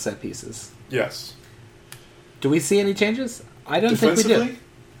part of set pieces. Yes. Do we see any changes? I don't think we do.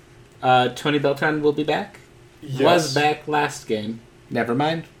 Defensively, Tony Beltran will be back. yes. Was back last game. Never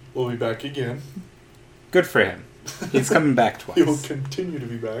mind. We'll be back again. Good for him. He's coming back He will twice. continue to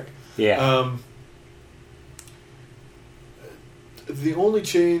be back. Yeah. The only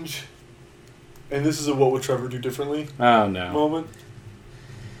change, and this is a what would Trevor do differently Oh no. moment.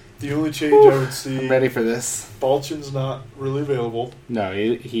 The only change I would see, I'm ready for this. Balchin's not really available. No,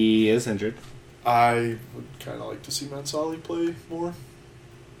 he is injured. I would kind of like to see Mansali play more.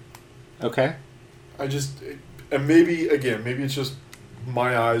 Okay. I just, and maybe it's just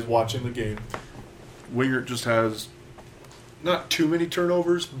my eyes watching the game. Wingert just has not too many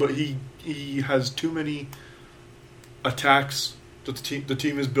turnovers, but he has too many attacks that the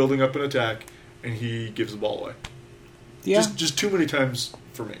team is building up an attack, and he gives the ball away. Yeah. Just too many times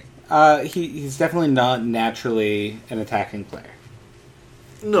for me. He's definitely not naturally an attacking player.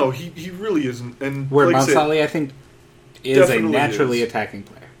 No, he really isn't. And Where like I said, Monsali, I think, is a definitely naturally is. attacking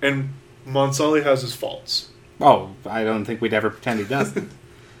player. and Monsali has his faults. Oh, I don't think we'd ever pretend he doesn't.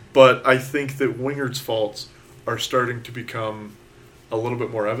 But I think that Wingert's faults are starting to become a little bit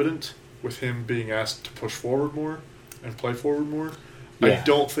more evident with him being asked to push forward more and play forward more. Yeah. I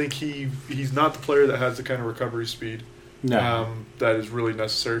don't think he's not the player that has the kind of recovery speed No. that is really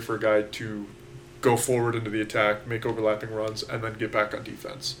necessary for a guy to go forward into the attack, make overlapping runs, and then get back on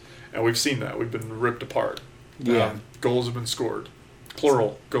defense. And we've seen that. We've been ripped apart. Yeah. Goals have been scored.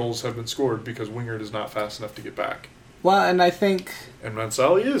 Plural goals have been scored because Wingert is not fast enough to get back. Well, and I think... And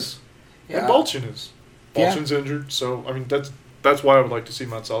Mansali is. Yeah. And Balchin is. Yeah. Balchin's injured, so I mean that's why I would like to see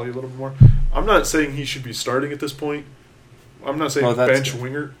Mansali a little bit more. I'm not saying he should be starting at this point. I'm not saying Well, that's bench good.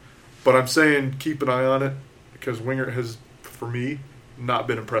 Wingert, but I'm saying keep an eye on it because Wingert has, for me, not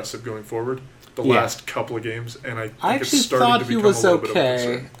been impressive going forward the Yeah. last couple of games, and I think I it's actually starting thought to he become was a little bit of a okay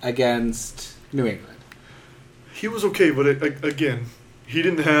concern. against New England. He was okay, but again, he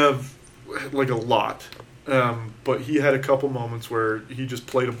didn't have like a lot. But he had a couple moments where he just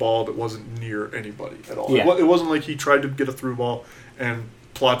played a ball that wasn't near anybody at all. Yeah. It wasn't like he tried to get a through ball and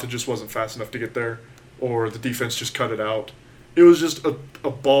Plata just wasn't fast enough to get there, or the defense just cut it out. It was just a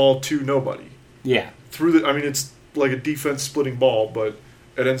ball to nobody. Yeah. It's like a defense splitting ball, but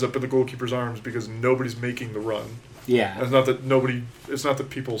it ends up in the goalkeeper's arms because nobody's making the run. Yeah. And it's not that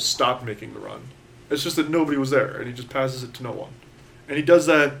people stopped making the run. It's just that nobody was there, and he just passes it to no one. And he does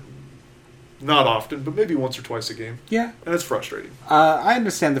that not often, but maybe once or twice a game. Yeah. And it's frustrating. I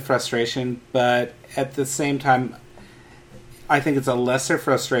understand the frustration, but at the same time, I think it's a lesser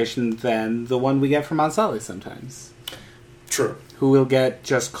frustration than the one we get from Monsali sometimes, True. who will get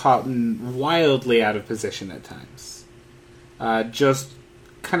just caught wildly out of position at times. Just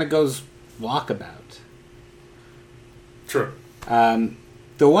kind of goes walkabout. True.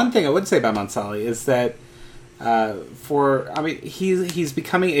 The one thing I would say about Monsali is that he's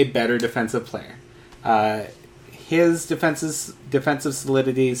becoming a better defensive player. His defensive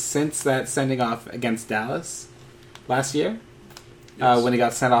solidity since that sending off against Dallas last year, Yes. when he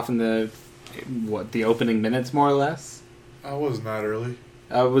got sent off in the opening minutes, more or less, I wasn't that early.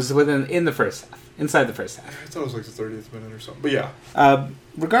 was in the first half, inside the first half. I thought it was like the 30th minute or something. But yeah.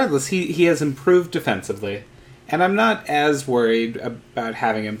 Regardless, he has improved defensively, and I'm not as worried about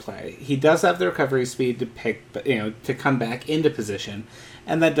having him play. He does have the recovery speed to come back into position,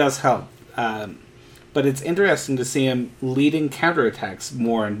 and that does help. But it's interesting to see him leading counterattacks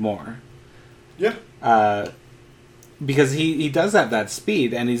more and more. Yeah. Because he does have that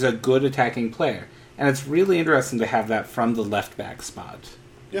speed, and he's a good attacking player. And it's really interesting to have that from the left back spot.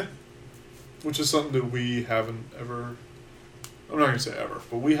 Yeah. Which is something that we haven't ever... I'm not going to say ever,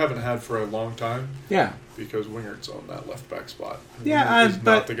 but we haven't had for a long time Yeah. because Wingert's on that left back spot. Yeah, Wingert is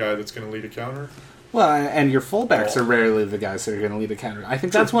but- not the guy that's going to lead a counter. Well, and your fullbacks are rarely the guys that are going to lead a counter. I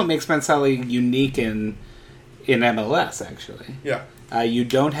think that's what makes Mansali unique in MLS, actually. Yeah. You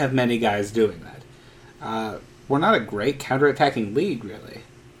don't have many guys doing that. We're not a great counterattacking league, really.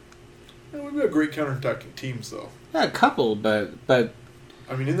 Yeah, we've got great counterattacking teams, though. Yeah, a couple, but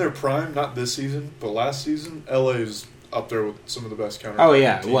I mean, in their prime, not this season, but last season, LA is up there with some of the best counterattacking oh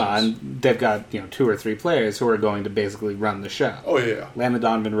yeah, teams. well, and they've got 2 or 3 players who are going to basically run the show. Oh, yeah. Landon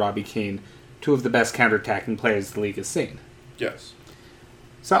Donovan, Robbie Keane, 2 of the best counterattacking players the league has seen. Yes.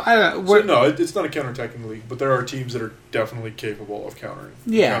 So I don't know. No, it's not a counterattacking league, but there are teams that are definitely capable of countering.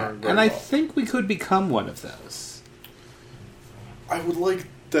 Yeah, countering very and I well. think we could become one of those. I would like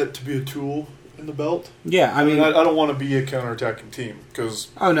that to be a tool in the belt. Yeah, I mean, I don't want to be a counterattacking team because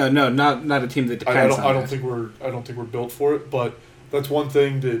oh no, not a team that I depends on don't that. think we're built for it. But that's one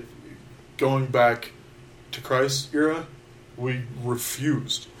thing that going back to Christ's era, we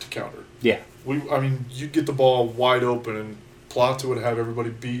refused to counter. Yeah, You'd get the ball wide open, and Plata would have everybody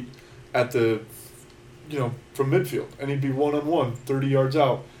beat at the, from midfield, and he'd be 1-on-1, 30 yards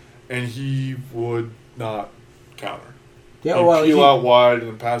out, and he would not counter. yeah. He'd Well, peel out wide and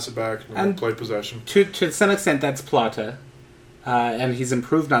then pass it back and, and play possession. to some extent, that's Plata, and he's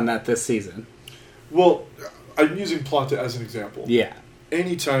improved on that this season. Well, I'm using Plata as an example. Yeah,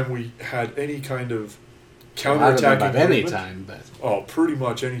 Anytime we had any kind of I don't know counterattacking about any movement, time, but oh, pretty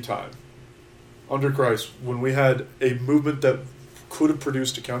much any time. Under Christ, when we had a movement that could have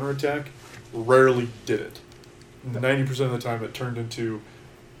produced a counterattack, rarely did it. 90% of the time it turned into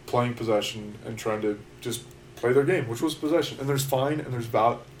playing possession and trying to just play their game, which was possession. And there's fine, and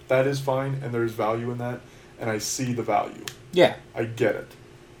that is fine, and there's value in that, and I see the value. Yeah. I get it.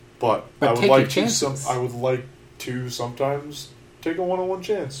 But I would take like your to chances. I would like to sometimes take a one-on-one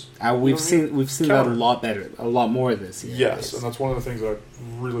chance. We've You know what I seen mean? we've seen that a Counter. lot better, a lot more this year. Yes, and that's one of the things that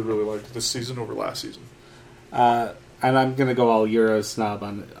I really, really liked this season over last season. And I'm gonna go all Euro snob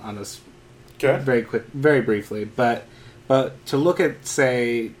on us Okay? very briefly, but to look at,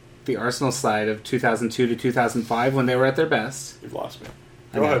 say, the Arsenal side of 2002 to 2005 when they were at their best. You've lost me.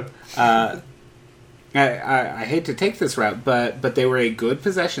 I Go know. ahead. I hate to take this route, but they were a good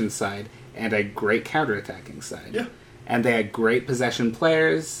possession side and a great counterattacking side. Yeah. And they had great possession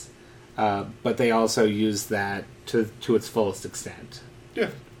players, but they also used that to its fullest extent. Yeah.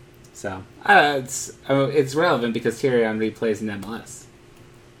 So it's relevant because Thierry Henry plays in MLS,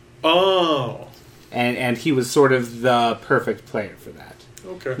 Oh. and he was sort of the perfect player for that.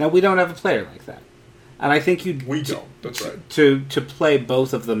 Okay. Now we don't have a player like that, and I think We don't. That's right. To play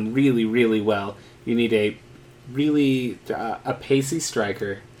both of them really, really well, you need a really a pacey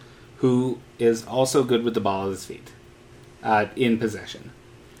striker who is also good with the ball at his feet in possession.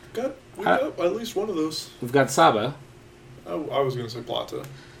 We got at least one of those. We've got Sabo. I was going to say Plata.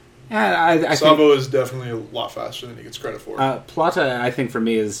 And I think Sabo is definitely a lot faster than he gets credit for. Plata, I think for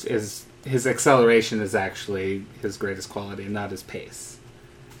me is his acceleration is actually his greatest quality, not his pace.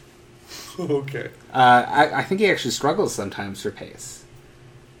 Okay. I think he actually struggles sometimes for pace,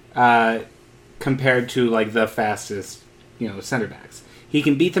 compared to like the fastest, center backs. He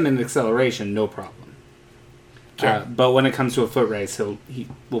can beat them in acceleration, no problem. Okay. But when it comes to a foot race, he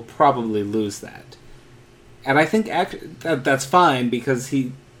will probably lose that. And I think that's fine because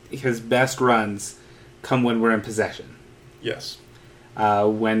his best runs come when we're in possession. Yes.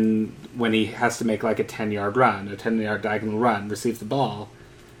 When he has to make like a 10-yard run, a 10-yard diagonal run, receive the ball,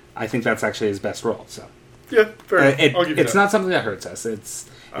 I think that's actually his best role. So Yeah, fair enough. I'll give you it's that. not something that hurts us. It's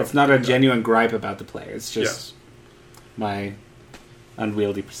I'll not a give you that. genuine gripe about the player. It's just Yes. my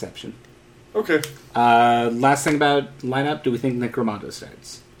unwieldy perception. Okay. Last thing about lineup, do we think Nick Romano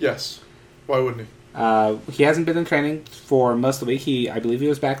starts? Yes. Why wouldn't he? He hasn't been in training for most of the week. I believe he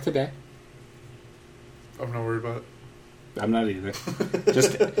was back today. I'm not worried about it. I'm not either.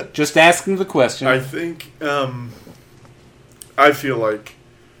 just asking the question. I think I feel like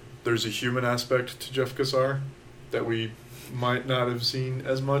there's a human aspect to Jeff Cassar that we might not have seen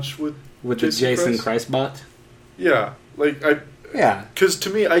as much with the Jason Christ. Christ bot. Yeah, Yeah. because to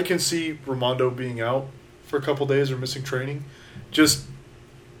me, I can see Ramondo being out for a couple days or missing training, just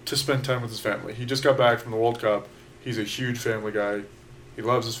to spend time with his family. He just got back from the World Cup. He's a huge family guy. He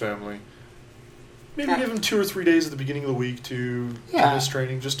loves his family. Maybe give him 2 or 3 days at the beginning of the week to miss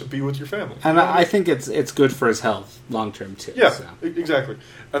training just to be with your family. And I think it's good for his health long term too. Yeah, So. exactly.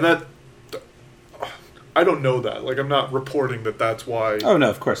 And that I don't know that. Like, I'm not reporting that that's why Oh no,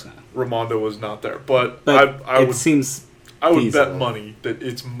 of course not. Ramondo was not there. But it seems I would feasible. bet money that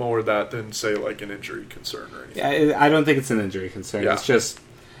it's more that than, say, like an injury concern or anything. Yeah, I don't think it's an injury concern. Yeah. It's just,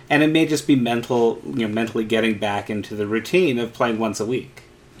 and it may just be mentally getting back into the routine of playing once a week,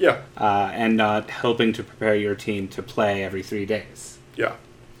 Yeah, and not helping to prepare your team to play every 3 days. yeah.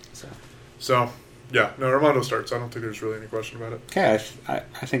 So, yeah. No, Ramondo starts. I don't think there's really any question about it. Okay,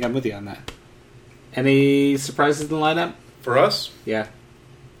 I think I'm with you on that. Any surprises in the lineup? For us, Yeah.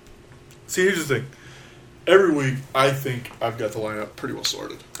 see, here's the thing. Every week, I think I've got the lineup pretty well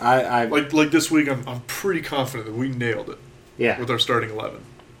sorted. I Like this week, I'm pretty confident that we nailed it yeah. with our starting 11.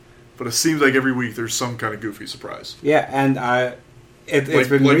 But it seems like every week there's some kind of goofy surprise. Yeah, and it's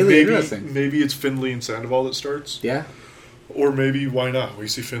been really maybe, interesting. Maybe it's Finley and Sandoval that starts. Yeah. Or maybe, why not? We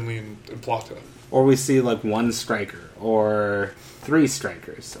see Finley and Plata. Or we see like one striker or 3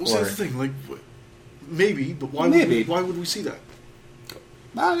 strikers. Well, see, or that's the thing. Like, maybe, but why? Maybe. Why would we see that?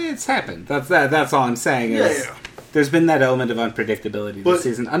 Well, it's happened. That's all I'm saying. Is Yeah. There's been that element of unpredictability But- this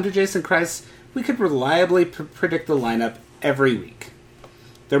season. Under Jason Christ, we could reliably predict the lineup every week.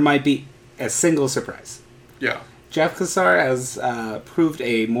 There might be a single surprise. Yeah. Jeff Cassar has proved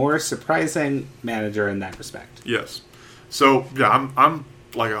a more surprising manager in that respect. Yes. So yeah, I'm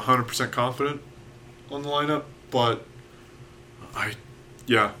like 100% confident on the lineup, but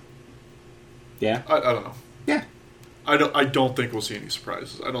Yeah? I don't know. Yeah. I don't think we'll see any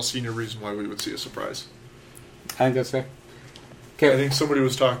surprises. I don't see any reason why we would see a surprise. I think that's fair. I Okay. think somebody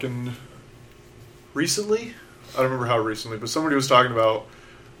was talking recently. I don't remember how recently, but somebody was talking about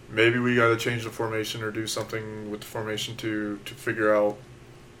maybe we got to change the formation or do something with the formation to figure out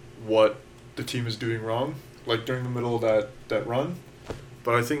what the team is doing wrong, like during the middle of that run.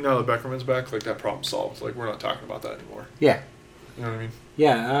 But I think now that Beckerman's back, like that problem's solved. Like we're not talking about that anymore. Yeah. You know what I mean?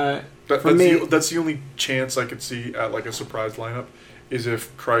 Yeah. That's the only chance I could see at like a surprise lineup is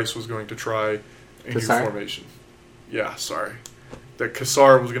if Kreis was going to try a new Kassar? formation. Yeah, sorry. That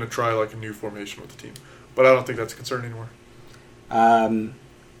Kassar was going to try like a new formation with the team. But I don't think that's a concern anymore. I'm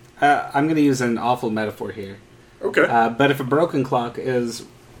going to use an awful metaphor here. Okay. But if a broken clock is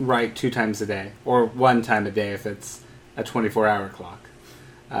right 2 times a day, or 1 time a day if it's a 24-hour clock,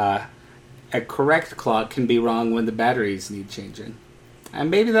 a correct clock can be wrong when the batteries need changing. And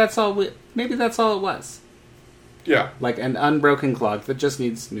maybe that's all it was. Yeah. Like an unbroken clock that just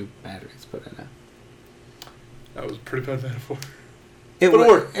needs new batteries put in it. That was a pretty bad metaphor. It But it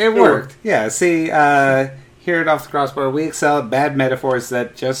worked. It It worked. worked. Yeah, see, here at Off the Crossbar, we excel at bad metaphors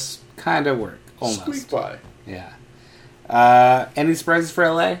that just kind of work. Almost. Squeak by. Yeah. Any surprises for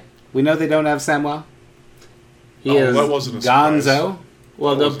LA? We know they don't have Samuel. He is that wasn't a Gonzo. surprise.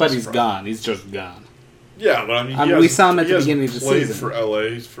 Well, That wasn't but a he's surprise. gone. He's just gone. Yeah, but I mean, We saw him at the beginning of the played season. for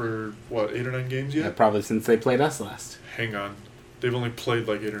LA for what 8 or 9 games yet. Probably since they played us last. Hang on, they've only played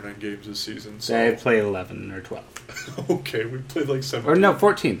like 8 or 9 games this season. So They played 11 or 12. okay, we played like 17. Or no,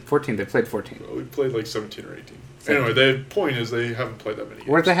 14. 14. They played 14. We played like 17 or 18. 17. Anyway, the point is they haven't played that many games.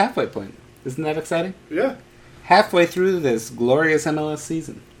 We're at the halfway point. Isn't that exciting? Yeah. Halfway through this glorious MLS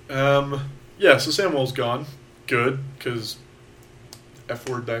season. Yeah, so Samuel's gone. Good, because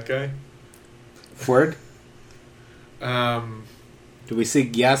F-word that guy. Word? Um, Do we see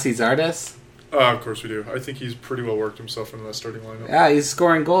Gyasi Zardes? of course we do. I think he's pretty well worked himself into that starting lineup. Yeah, he's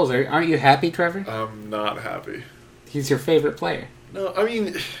scoring goals. Aren't you happy, Trevor? I'm not happy. He's your favorite player. No, I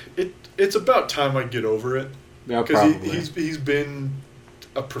mean, it's about time I get over it. Yeah, Because probably. he's been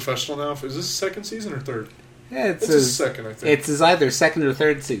a professional now. Is this his second season or third? Yeah, It's his second, I think. It's his either second or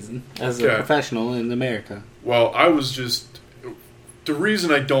third season as a Okay. professional in America. Well, I was just... The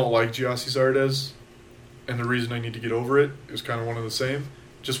reason I don't like Gyasi Zardes and the reason I need to get over it is kind of one of the same.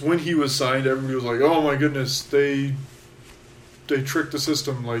 Just when he was signed, everybody was like, oh my goodness, they tricked the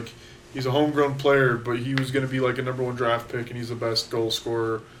system. Like, he's a homegrown player, but he was going to be like a number 1 draft pick, and he's the best goal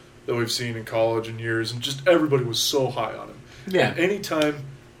scorer that we've seen in college in years. And just everybody was so high on him. Yeah. And anytime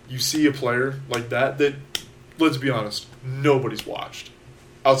you see a player like that, let's be honest, nobody's watched.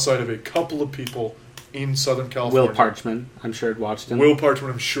 Outside of a couple of people in Southern California. Will Parchman, I'm sure, had watched him. Will Parchman,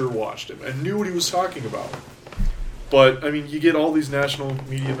 I'm sure, watched him and knew what he was talking about. But, I mean, you get all these national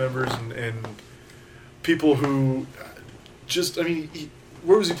media members and people who just, I mean,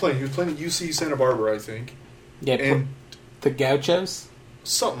 where was he playing? He was playing at UC Santa Barbara, I think. Yeah, And the Gauchos?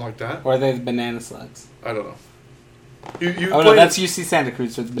 something like that. Or are they the Banana Slugs? I don't know. He was Oh, no, playing- that's UC Santa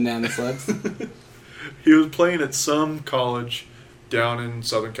Cruz with the Banana Slugs. He was playing at some college down in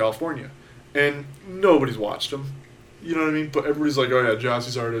Southern California. And nobody's watched him. You know what I mean? But everybody's like, oh yeah,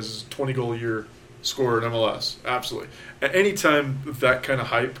 Gyasi Zardes is a 20-goal-a-year scorer in MLS. Absolutely. At any time that kind of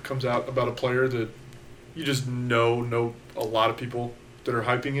hype comes out about a player that you just know a lot of people that are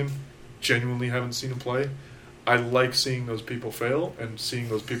hyping him genuinely haven't seen him play, I like seeing those people fail and seeing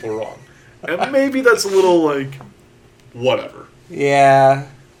those people wrong. And maybe that's a little, like, whatever. Yeah.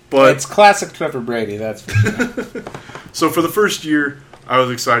 But It's classic Trevor Brady, that's for sure. So for the first year, I was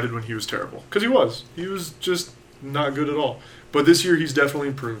excited when he was terrible. Because he was. He was just not good at all. But this year, he's definitely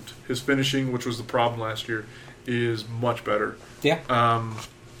improved. His finishing, which was the problem last year, is much better. Yeah.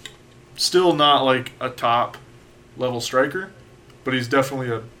 Still not like a top-level striker, but he's definitely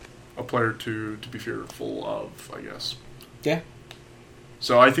a player to be fearful of, I guess. Yeah.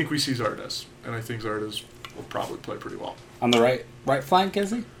 So I think we see Zardes, and I think Zardes will probably play pretty well. On the right flank,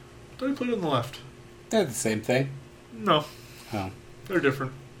 is he? Thought he played on the left. They're the same thing. No, Oh. they're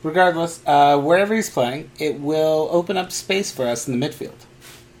different. Regardless, wherever he's playing, it will open up space for us in the midfield.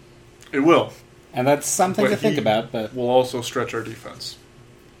 It will. And that's something But to think he about, but will also stretch our defense.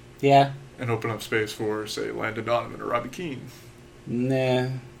 yeah. And open up space for, say, Landon Donovan or Robbie Keane, Nah.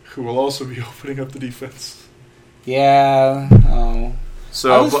 who will also be opening up the defense. Yeah. Oh.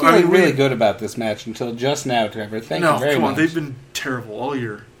 So, I was feeling we- really good about this match until just now, Trevor. Thank you very come much. on, they've been terrible all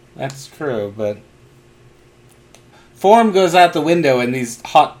year. That's true, but form goes out the window in these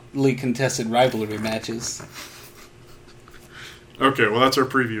hotly contested rivalry matches. Okay, well, that's our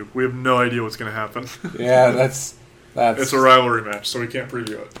preview. We have no idea what's going to happen. Yeah, that's It's a rivalry match, so we can't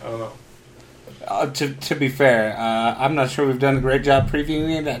preview it. I don't know. To be fair, I'm not sure we've done a great job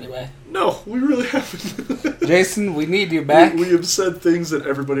previewing it anyway. No, we really haven't. Jason, we need you back. We have said things that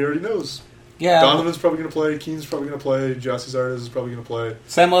everybody already knows. Yeah, Donovan's probably going to play. Keane's probably going to play. Gyasi Zardes is probably going to play.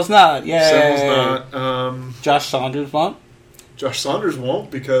 Samuel's not. Yeah, Samuel's not. Josh Saunders won't. Josh Saunders won't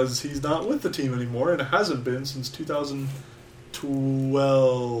because he's not with the team anymore and hasn't been since 2000.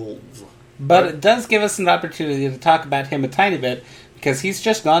 12. But it does give us an opportunity to talk about him a tiny bit, because he's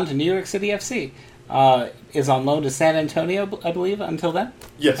just gone to New York City FC. Is on loan to San Antonio, I believe, until then?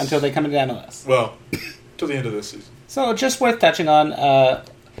 Yes. Until they come into MLS. Well, till the end of this season. So, just worth touching on,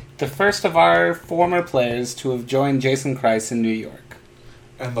 the first of our former players to have joined Jason Kreis in New York.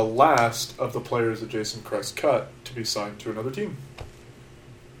 And the last of the players that Jason Kreis cut to be signed to another team.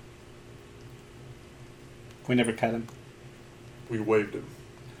 We never cut him. We waived him.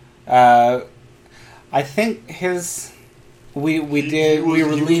 I think his... We He was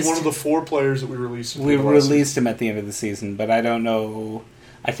released... one of the 4 players that we released. We released him at the end of the season, but I don't know...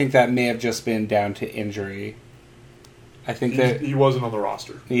 I think that may have just been down to injury. I think that... He wasn't on the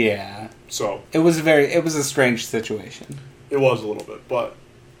roster. Yeah. So... It was a strange situation. It was a little bit, but...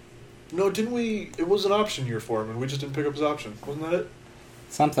 No, didn't we... It was an option year for him, and we just didn't pick up his option. Wasn't that it?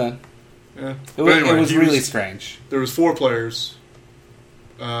 Something. Yeah. It was really strange. There was 4 players,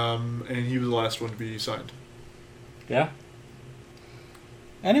 and he was the last one to be signed. Yeah.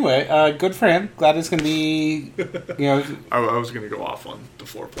 Anyway, good for him. Glad he's going to be, I was going to go off on the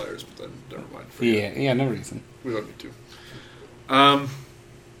 4 players, but then never mind. Yeah, no reason. We don't need to.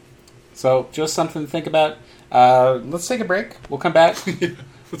 So, just something to think about. Let's take a break. We'll come back.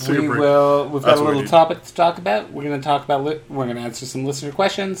 Let's take a break. We've got That's a what we little need. topic to talk about. We're going to talk about. We're going to answer some listener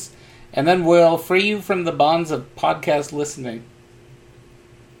questions, and then we'll free you from the bonds of podcast listening.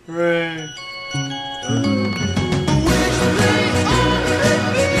 Hooray.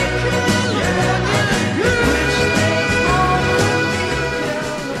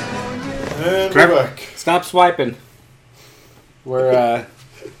 And we're back. Stop swiping. We're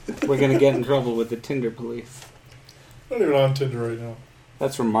going to get in trouble with the Tinder police. I'm not even on Tinder right now.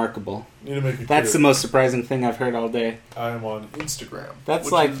 That's remarkable. Need to make me That's the clear. most surprising thing I've heard all day. I am on Instagram. That's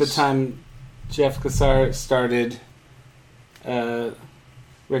which like the is- time Jeff Cassar started Rich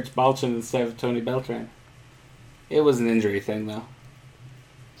Balchin instead of Tony Beltran. It was an injury thing, though.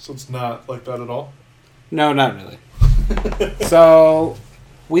 So it's not like that at all? No, not really. So,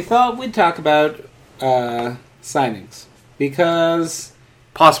 we thought we'd talk about signings. Because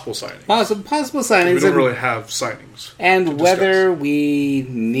Possible signings. possible We signings don't and, really have signings. and to whether we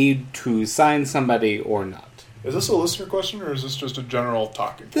need to sign somebody or not. Is this a listener question, or is this just a general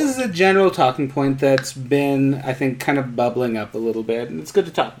talking point? This is a general talking point that's been, I think, kind of bubbling up a little bit, and it's good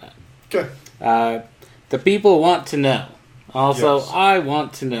to talk about. Okay. The people want to know. Also, Yes. I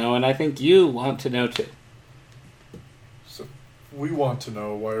want to know, and I think you want to know too. So we want to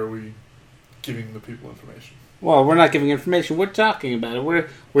know, why are we giving the people information? Well, we're not giving information. We're talking about it.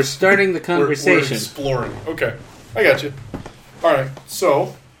 We're starting the We're conversation. exploring. Okay. I got you. All right.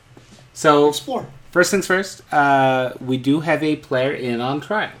 So, So, explore. first things first, we do have a player in on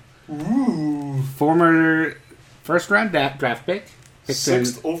trial. Ooh. Former first-round draft pick. picked in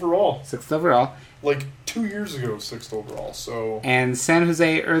 6th overall. 6th overall. Like 2 years ago, 6th overall. So, And San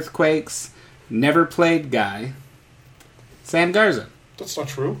Jose Earthquakes never played guy. Sam Garza. that's not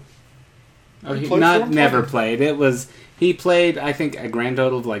true. Oh, He he played not for him? never played. He played, I think, a grand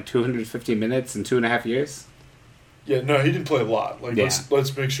total of like 250 minutes in 2.5 years. Yeah, no, he didn't play a lot. Like, Yeah.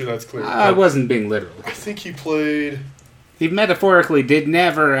 let's make sure that's clear. I wasn't being literal. I think he played He metaphorically did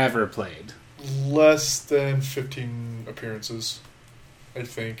never ever played. less than 15 appearances, I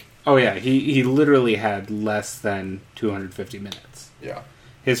think. Oh yeah, he literally had less than 250 minutes. Yeah.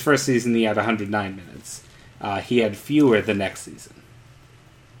 His first season he had 109 minutes. He had fewer the next season.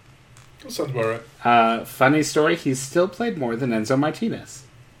 That sounds about right. Funny story, he still played more than Enzo Martinez.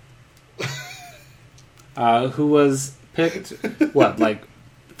 Who was picked, what, like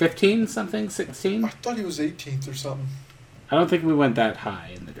 15 something, 16? I thought he was 18th or something. I don't think we went that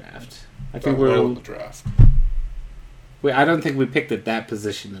high in the draft. I think That low in we're. the draft. I don't think we picked at that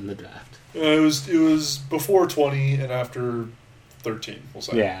position in the draft. It was before 20 and after 13, we'll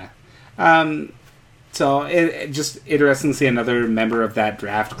say. Yeah. So it just interesting to see another member of that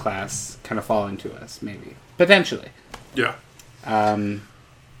draft class kind of falling to us, maybe potentially. Yeah.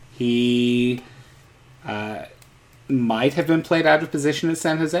 He might have been played out of position at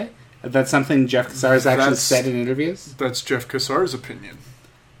San Jose. That's something Jeff Cassar has actually That's- said in interviews, That's Jeff Cassar's opinion.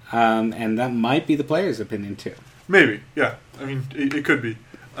 and that might be the player's opinion too. Maybe, yeah. I mean, it could be.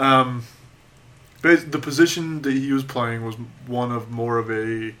 But the position that he was playing was one of more of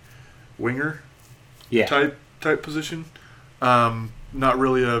a winger Yeah, type position. Not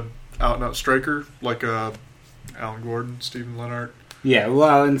really a out-and-out striker like Alan Gordon, Steven Lennart, yeah.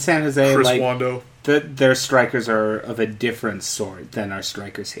 Well, in San Jose, Chris like Wando. their strikers are of a different sort than our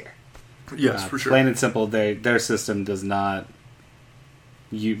strikers here. Yes, for sure. Plain and simple, their system does not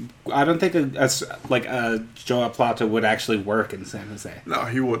I don't think a Joao Plata would actually work in San Jose. No,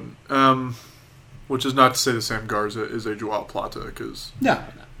 he wouldn't. Which is not to say that Sam Garza is a Joao Plata, because No.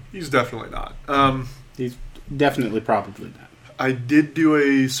 he's definitely not. He's definitely probably not. I did do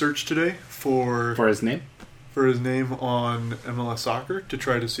a search today For his name? for his name on MLS Soccer to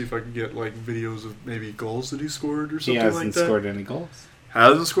try to see if I could get like videos of maybe goals that he scored or He something hasn't like that. scored any goals.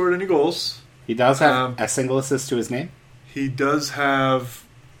 Hasn't scored any goals. He does have a single assist to his name. He does have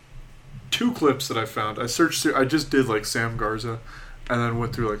 2 clips that I found. I searched through. I just did like Sam Garza, and then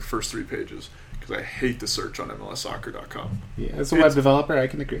went through like the first 3 pages because I hate the search on MLSsoccer.com. Yeah, as a web developer, I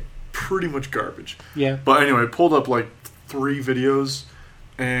can agree. Pretty much garbage. Yeah. But anyway, I pulled up like 3 videos,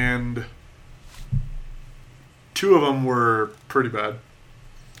 and 2 of them were pretty bad.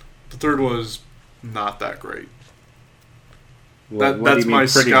 The third was not that great. What do That's you mean my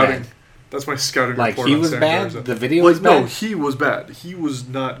pretty scouting. bad? That's my scouting Like, report he on was Sam bad? Garza. The video was No, bad? he was bad. He was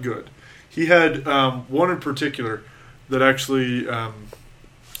not good. He had one in particular that actually,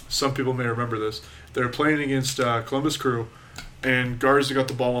 some people may remember this. They were playing against Columbus Crew, and Garza got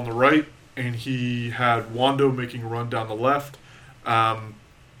the ball on the right, and he had Wando making a run down the left.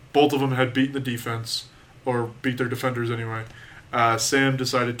 Both of them had beaten the defense, or beat their defenders anyway. Sam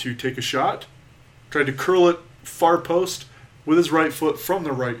decided to take a shot, tried to curl it far post with his right foot from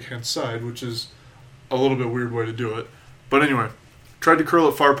the right-hand side, which is a little bit weird way to do it. But anyway, tried to curl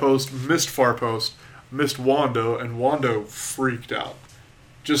it far post, missed Wando, and Wando freaked out.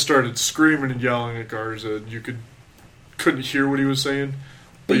 Just started screaming and yelling at Garza. You couldn't hear what he was saying,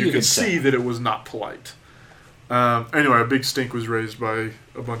 but you could see that it was not polite. Anyway, a big stink was raised by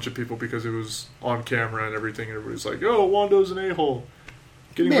a bunch of people because it was on camera and everything, and everybody's like, "Oh, Wando's an a-hole.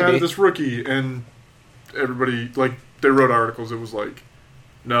 Getting mad at this rookie." And everybody, like, they wrote articles. It was like,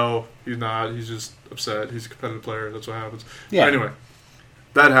 no, he's not. He's just upset. He's a competitive player. That's what happens. Yeah. Anyway,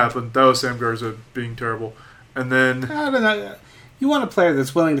 that happened. That was Sam Garza being terrible. And then... I don't know. You want a player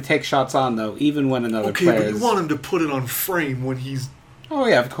that's willing to take shots on, though, even when another player but you want him to put it on frame when he's... Oh,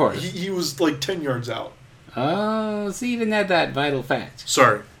 yeah, of course. He was like 10 yards out. Oh, so you didn't have that vital fact.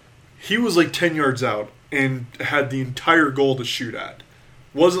 Sorry. He was like 10 yards out and had the entire goal to shoot at.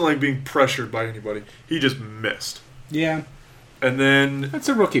 Wasn't like being pressured by anybody. He just missed. Yeah. And then... That's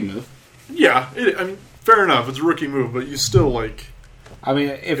a rookie move. Yeah. I mean, fair enough. It's a rookie move, but you still, like... I mean,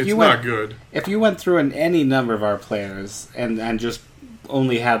 if it's you not good. If you went through any number of our players and just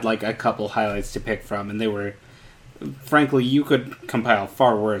only had like a couple highlights to pick from, and they were... Frankly, you could compile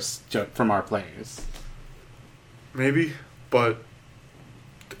far worse from our players. Maybe, but...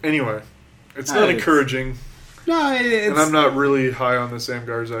 Anyway. It's not encouraging. No, and I'm not really high on the Sam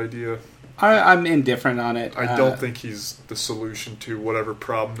Garza idea. I'm indifferent on it. I don't think he's the solution to whatever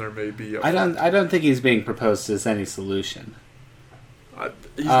problem there may be. I don't think he's being proposed as any solution.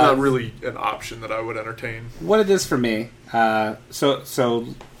 He's not really an option that I would entertain. What it is for me, so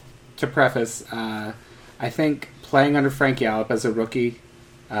to preface, I think playing under Frank Yallop as a rookie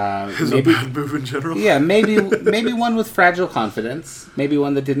is maybe, a bad move in general. Yeah, maybe one with fragile confidence, maybe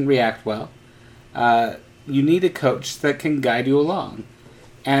one that didn't react well. You need a coach that can guide you along.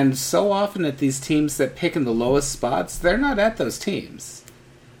 And so often at these teams that pick in the lowest spots, they're not at those teams.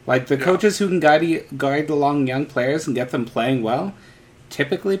 Like the coaches who can guide along young players and get them playing well,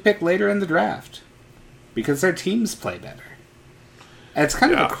 typically pick later in the draft because their teams play better. And it's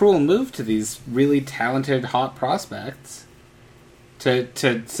kind of a cruel move to these really talented, hot prospects to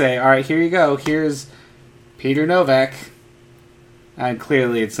say, all right, here you go. Here's Peter Novak. And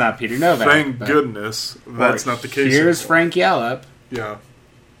clearly it's not Peter Novak. Thank goodness that's not the case. Here's Frank Yallop. Yeah.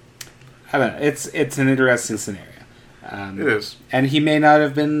 I don't know. It's an interesting scenario. It is. And he may not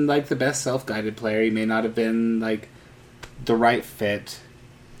have been like the best self-guided player. He may not have been like the right fit.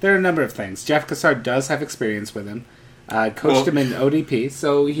 There are a number of things. Jeff Cassar does have experience with him. Coached him in ODP,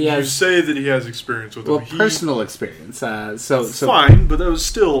 so he has... You say that he has experience with him. Well, personal experience. So fine, but that was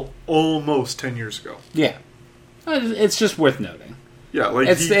still almost 10 years ago. Yeah. It's just worth noting. Yeah, like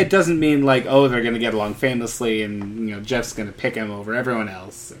it doesn't mean like, oh, they're going to get along famously and Jeff's going to pick him over everyone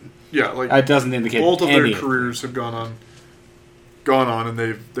else. And yeah, like that doesn't indicate both of their careers have gone on, and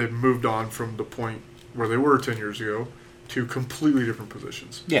they've moved on from the point where they were 10 years ago to completely different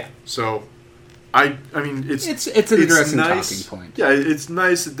positions. Yeah. So, I mean, it's an interesting nice, talking point. Yeah, it's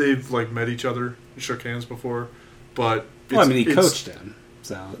nice that they've like met each other and shook hands before, but he coached him,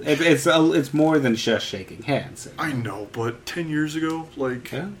 so it's more than just shaking hands. I know, but 10 years ago,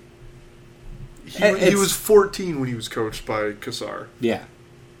 like yeah. he was 14 when he was coached by Cassar. Yeah.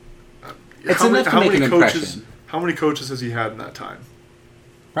 It's enough to make an impression. How many coaches has he had in that time?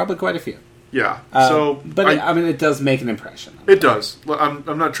 Probably quite a few. Yeah. But I mean, it does make an impression. It does.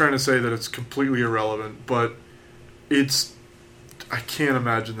 I'm not trying to say that it's completely irrelevant, but it's. I can't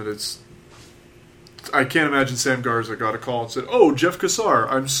imagine Sam Garza got a call and said, "Oh, Jeff Cassar,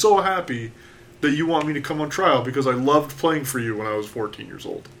 I'm so happy that you want me to come on trial because I loved playing for you when I was 14 years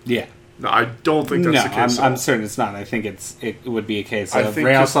old." Yeah. No, I don't think that's the case. I'm certain it's not. I think it would be a case I of think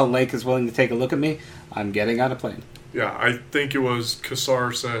Real Salt Lake is willing to take a look at me. I'm getting on a plane. Yeah, I think it was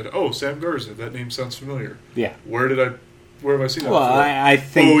Cassar said, "Oh, Sam Garza, that name sounds familiar. Yeah. Where have I seen that Well, before?" I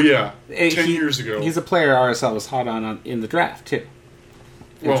think. Oh yeah, 10 years ago. He's a player RSL was hot on in the draft too.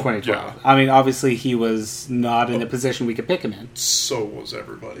 In Well, 2012. yeah. I mean, obviously he was not in a position we could pick him in. So was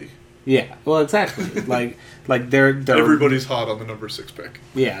everybody. Yeah. Well, exactly. like there. Everybody's hot on the number 6 pick,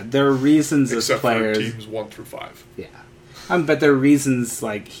 Yeah, there are reasons as except players. for teams 1 through 5. Yeah. But there are reasons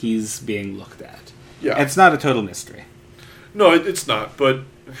like he's being looked at. Yeah. It's not a total mystery. No, it's not. But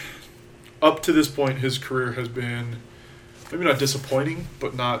up to this point, his career has been maybe not disappointing,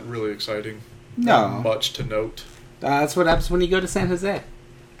 but not really exciting. No. Not much to note. That's what happens when you go to San Jose.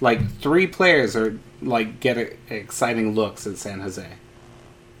 Like 3 players are get exciting looks at San Jose.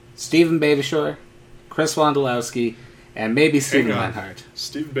 Steven Beitashour, Chris Wondolowski, and maybe Steven Reinhart.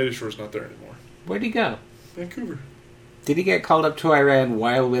 Steven Beitashour's not there anymore. Where'd he go? Vancouver. Did he get called up to Iran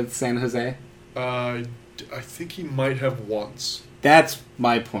while with San Jose? I think he might have once. That's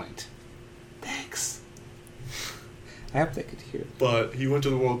my point. Thanks. I hope they could hear it. But he went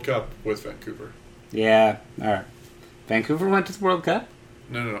to the World Cup with Vancouver. Yeah, alright. Vancouver went to the World Cup?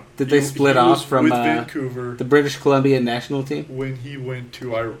 No. Did they split he off was from with Vancouver the British Columbia national team? when he went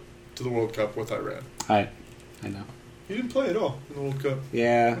to the World Cup with Iran? I know. He didn't play at all in the World Cup,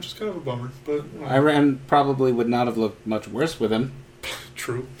 Yeah. which is kind of a bummer. But Iran probably would not have looked much worse with him.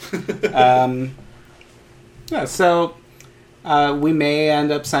 true. Yeah, so we may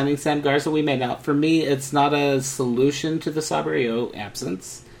end up signing Sam Garza, we may not. For me, it's not a solution to the Sabrio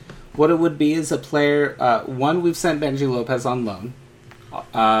absence. What it would be is a player... one, we've sent Benji Lopez on loan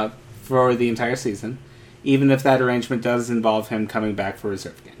for the entire season, even if that arrangement does involve him coming back for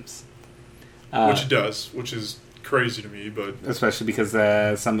reserve games. Which it does, which is crazy to me, but... Especially because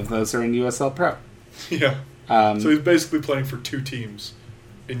some of those are in USL Pro. Yeah. So he's basically playing for 2 teams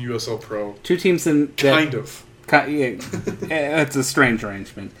in USL Pro. 2 teams in... Kind of. Yeah, it's a strange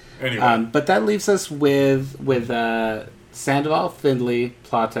arrangement. Anyway. But that leaves us with Sandoval, Findlay,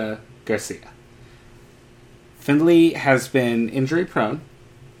 Plata, Garcia. Findlay has been injury prone.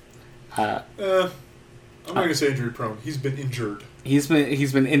 I'm not going to say injury prone. He's been injured. He's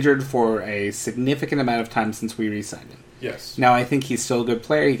been injured for a significant amount of time since we re-signed him. Yes. Now I think he's still a good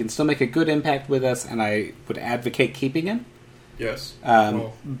player. He can still make a good impact with us, and I would advocate keeping him. Yes.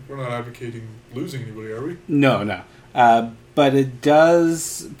 Well, we're not advocating losing anybody, are we? No. But it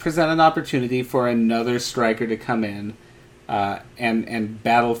does present an opportunity for another striker to come in and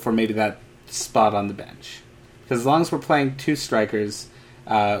battle for maybe that spot on the bench. Because as long as we're playing 2 strikers,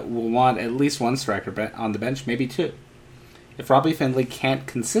 we'll want at least 1 striker on the bench, maybe 2. If Robbie Findlay can't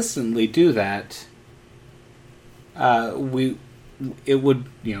consistently do that, it would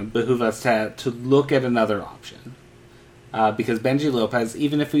behoove us to look at another option. Because Benji Lopez,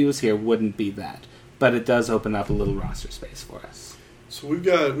 even if he was here, wouldn't be that. But it does open up a little roster space for us. So we've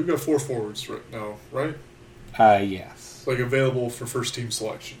got 4 forwards right now, right? Yes. Like available for first team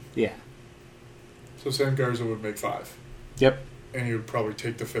selection. Yeah. So Sam Garza would make 5. Yep. And he would probably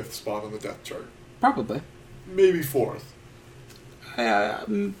take the 5th spot on the depth chart. Probably. Maybe 4th. Probably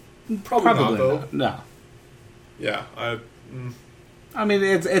not, though. No. Yeah, I mean,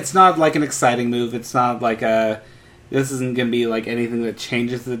 it's not like an exciting move. It's not like this isn't going to be like anything that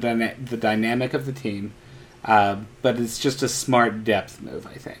changes the dynamic of the team. But it's just a smart depth move,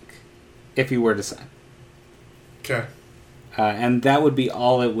 I think, if you were to sign. Okay. And that would be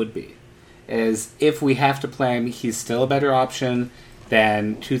all it would be. Is if we have to play him, he's still a better option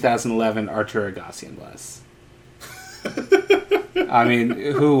than 2011 Artur Agassian was. I mean,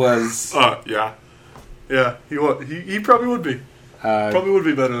 who was... Yeah. Yeah, he probably would be. Probably would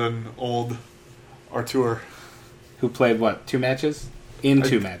be better than old Artur. Who played, 2 matches? In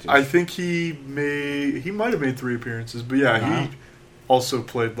 2 matches. I think he might have made 3 appearances, but yeah, he also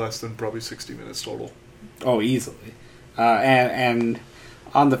played less than probably 60 minutes total. Oh, easily. And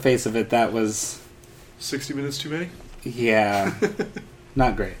on the face of it, that was... 60 minutes too many? Yeah.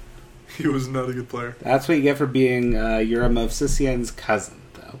 Not great. He was not a good player. That's what you get for being Yura Movsisian's cousin,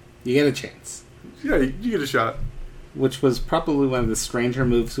 though. You get a chance. Yeah, you get a shot. Which was probably one of the stranger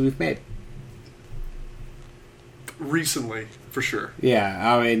moves we've made. Recently, for sure.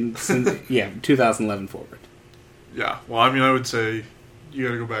 Yeah, I mean, since 2011 forward. Yeah, well, I mean, I would say you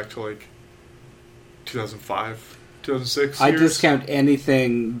got to go back to 2005, 2006 I years. discount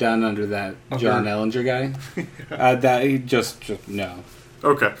anything done under that John Ellinger guy. That he just no.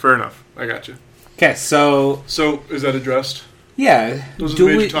 Okay, fair enough. I got you. Okay, so So, is that addressed? yeah, Those are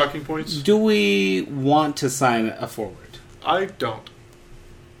the major talking points? do we want to sign a forward? I don't.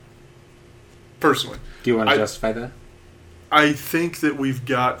 Personally. Do you want to I- justify that? I think that we've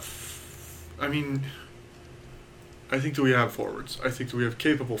got... I mean... I think that we have forwards. I think that we have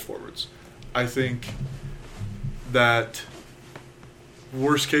capable forwards. I think that...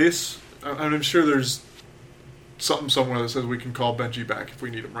 Worst case... I'm sure there's something somewhere that says we can call Benji back if we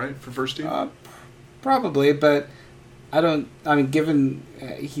need him, right? For first team? Probably, but I don't. I mean, given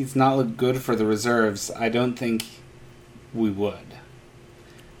he's not looked good for the reserves, I don't think we would.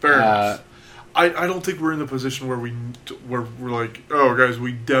 Fair enough. I don't think we're in the position where we're like, oh guys,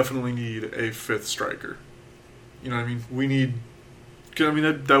 we definitely need a fifth striker. You know what I mean? We need. 'Cause, I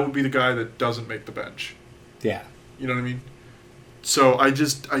mean that would be the guy that doesn't make the bench. Yeah. You know what I mean? So I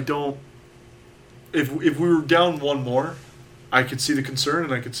don't. If we were down one more, I could see the concern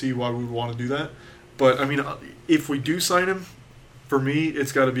and I could see why we would want to do that. But I mean, if we do sign him, for me,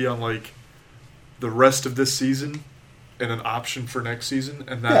 it's got to be on like the rest of this season and an option for next season,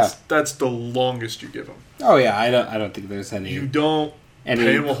 and that's the longest you give him. Oh yeah, I don't think there's any. You don't pay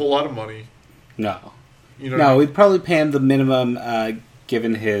him a whole lot of money. No. You know No, what I mean? we'd probably pay him the minimum,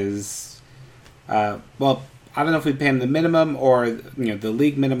 given his. Well, I don't know if we'd pay him the minimum or the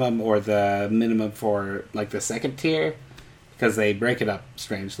league minimum or the minimum for like the second tier, because they break it up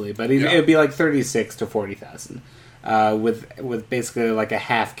strangely. But it would be like 36 to 40,000, with basically like a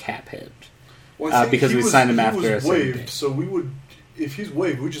half cap hit. Well, I think because he we was- signed him he after was a certain waived, date. so we would, if he's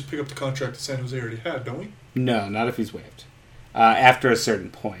waived, we just pick up the contract that San Jose already had, don't we? No, not if he's waived. After a certain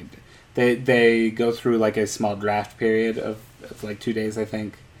point, they go through like a small draft period of like 2 days, I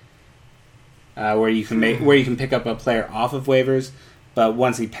think, where you can pick up a player off of waivers. But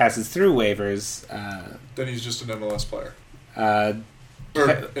once he passes through waivers, Then he's just an MLS player. or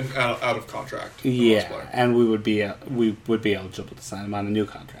an out of contract. MLS yeah, player. and we would be eligible to sign him on a new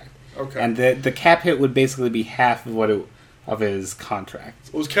contract. Okay. And the cap hit would basically be half of his contract.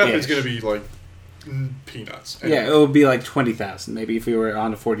 Well, his cap is Ish. going to be like peanuts. Yeah, it would be like 20,000 maybe if we were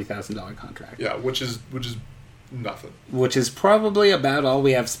on a $40,000 contract. Yeah, which is nothing. Which is probably about all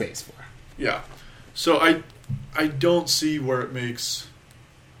we have space for. Yeah. So I don't see where it makes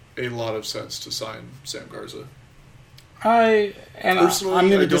a lot of sense to sign Sam Garza. Personally, I'm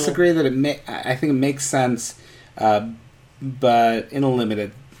going I to don't- disagree that I think it makes sense, but in a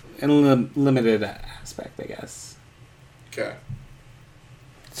limited aspect, I guess. Okay.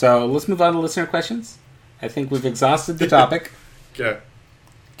 So let's move on to listener questions. I think we've exhausted the topic. Okay.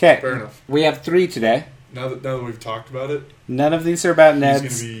 Okay, Fair enough. we have 3 today. Now that we've talked about it, None of these are about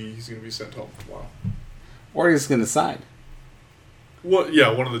Neds, he's gonna be sent home tomorrow. or he's going to sign. What?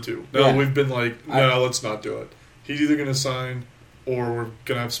 Yeah, one of the two. No, Yeah. we've been like, no, let's not do it. He's either gonna sign, or we're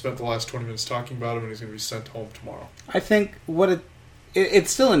gonna have spent the last 20 minutes talking about him, and he's gonna be sent home tomorrow. I think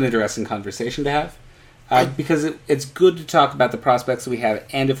it's still an interesting conversation to have. Because it's good to talk about the prospects we have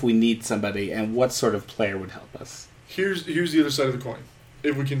and if we need somebody and what sort of player would help us. Here's the other side of the coin.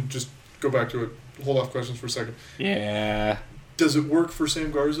 If we can just go back to it, hold off questions for a second. Yeah. Does it work for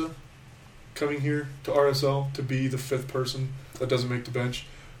Sam Garza coming here to RSL to be the fifth person that doesn't make the bench?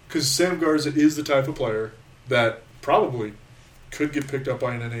 Because Sam Garza is the type of player that probably could get picked up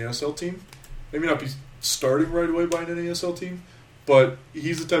by an NASL team. Maybe not be starting right away by an NASL team, but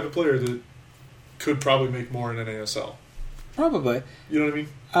he's the type of player that could probably make more in NASL. Probably. You know what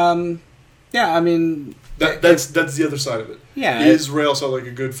I mean? Yeah, I mean... That's the other side of it. Yeah. Is Real Salt Lake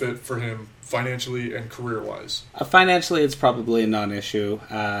a good fit for him financially and career-wise? Financially, it's probably a non-issue.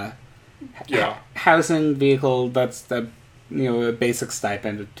 Yeah. Housing, vehicle, that's a basic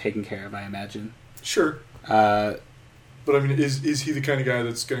stipend taken care of, I imagine. Sure. But I mean, is he the kind of guy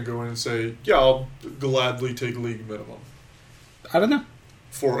that's going to go in and say, yeah, I'll gladly take league minimum I don't know.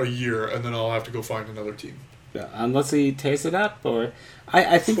 for a year, and then I'll have to go find another team? Unless he tastes it up, or...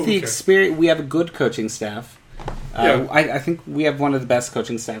 I think the Okay. experience... We have a good coaching staff. Yeah. I think we have one of the best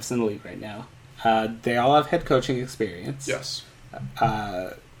coaching staffs in the league right now. They all have head coaching experience. Yes.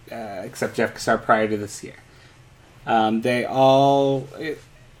 Except Jeff Cassar prior to this year. They all...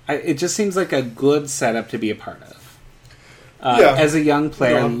 It just seems like a good setup to be a part of. Yeah. As a young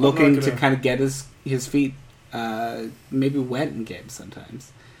player, No, I'm looking not to gonna- kind of get his feet maybe wet in games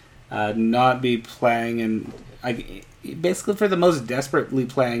sometimes. Not be playing in... basically for the most desperately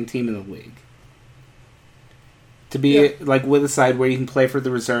playing team in the league. To be like with a side where you can play for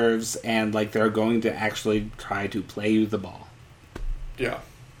the reserves and like they're going to actually try to play you the ball. Yeah.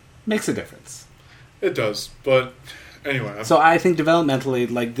 Makes a difference. It does, but anyway. So I think developmentally,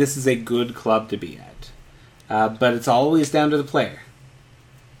 like, this is a good club to be at. But it's always down to the player.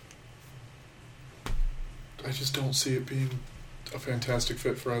 I just don't see it being a fantastic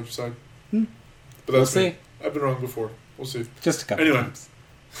fit for either side. Hmm. But that's We'll me. see. I've been wrong before. We'll see. Just a couple Anyway. times.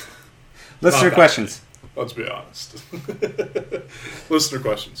 Listener Not that questions. Let's be honest. Listener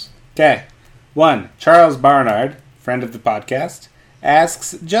questions. Okay. 1. Charles Barnard, friend of the podcast,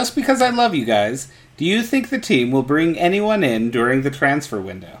 asks, just because I love you guys, do you think the team will bring anyone in during the transfer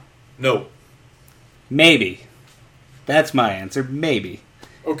window? No. Maybe. That's my answer. Maybe.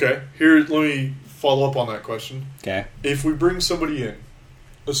 Okay, here, let me follow up on that question. Okay. If we bring somebody in,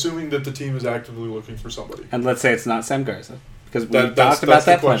 assuming that the team is actively looking for somebody, And let's say it's not Sam Garza. Because we that's talked about the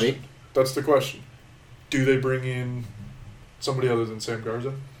that question. plenty. That's the question. Do they bring in somebody other than Sam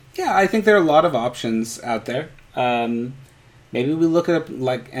Garza? Yeah, I think there are a lot of options out there. Maybe we look at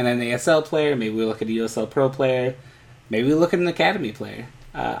like an ASL player. Maybe we look at a USL Pro player. Maybe we look at an academy player.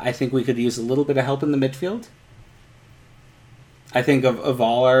 I think we could use a little bit of help in the midfield. I think of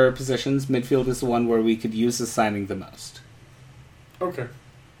all our positions, midfield is the one where we could use the signing the most. Okay.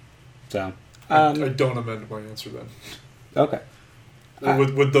 So, I don't amend my answer then. okay.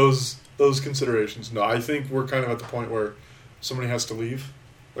 With those considerations, no. I think we're kind of at the point where somebody has to leave,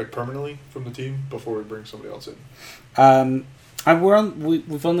 like permanently from the team before we bring somebody else in.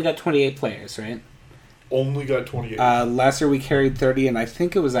 We've only got 28 players, right? Only got 28. Last year we carried 30, and I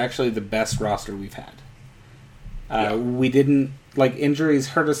think it was actually the best roster we've had. Yeah. We didn't, like, injuries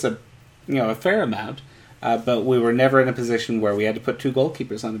hurt us a fair amount, but we were never in a position where we had to put 2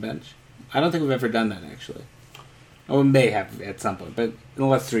 goalkeepers on the bench. I don't think we've ever done that, actually. Or we may have at some point, but in the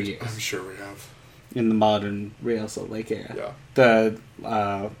last 3 years. I'm sure we have. In the modern Real Salt Lake era. Yeah.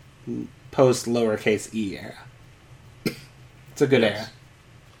 The post lowercase e era. It's a good Yes. era.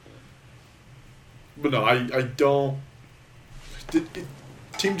 But no, I don't.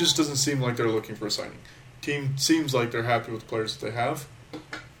 Team just doesn't seem like they're looking for a signing. Team seems like they're happy with the players that they have,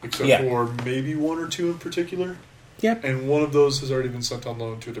 except Yeah. for maybe 1 or 2 in particular. Yep. And one of those has already been sent on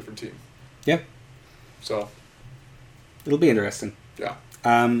loan to a different team. Yep. So, It'll be interesting. yeah.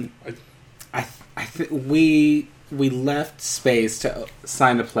 We left space to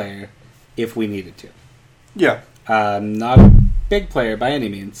sign a player if we needed to. Yeah. Not a big player by any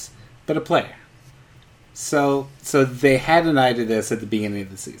means, but a player. So they had an eye to this at the beginning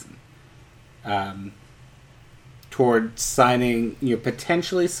of the season, toward signing,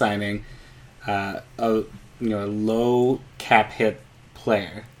 potentially signing a low cap hit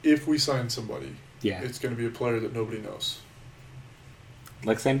player. If we sign somebody, Yeah, it's going to be a player that nobody knows.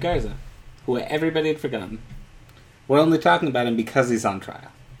 like Sam Garza, who everybody had forgotten. We're only talking about him because he's on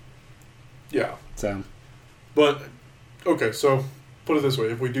trial. Yeah. So But, okay, so put it this way.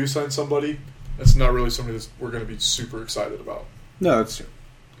 If we do sign somebody, it's not really somebody that we're going to be super excited about. no, that's true.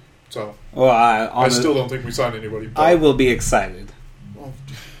 So, Well, I still don't think we sign anybody. But, I will be excited. well,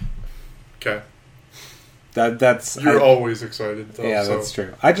 okay. That's You're always excited, though. yeah, so. that's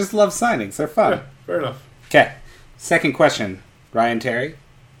true. I just love signings; they're fun. Yeah, fair enough. Okay, second question. Ryan Terry,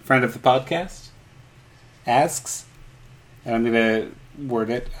 friend of the podcast, asks, and I'm going to word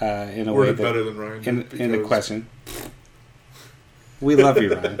it in a way Worded that better than Ryan. in a because- question. We love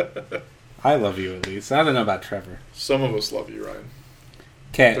you, Ryan. I love you at least. I don't know about Trevor. Some of us love you, Ryan.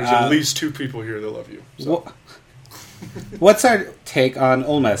 Okay, There's at least 2 people here that love you. So. what's our take on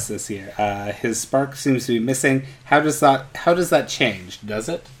Olmes this year? His spark seems to be missing. How does that change? Does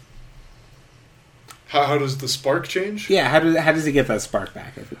it? How does the spark change? Yeah. How does he get that spark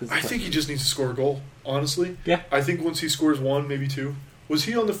back? I think he just needs to score a goal. Honestly, Yeah. I think once he scores 1, maybe 2. Was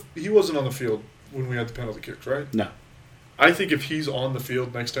he on the? He wasn't on the field when we had the penalty kicks, right? No. I think if he's on the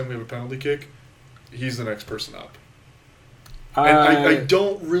field next time we have a penalty kick, he's the next person up. And I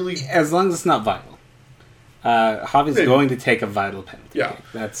don't really. As long as it's not vital. Javi's Maybe. going to take a vital penalty. Yeah. kick.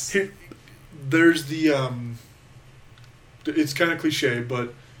 That's There's the. It's kind of cliche,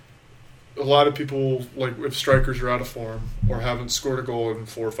 but a lot of people, like if strikers are out of form or haven't scored a goal in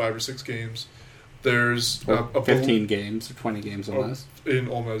 4, 5, or 6 games, there's or a 15 games or 20 games Oh, almost. in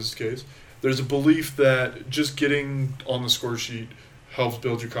Olmez's case, there's a belief that just getting on the score sheet helps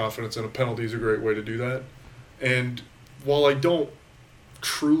build your confidence, and a penalty is a great way to do that. And while I don't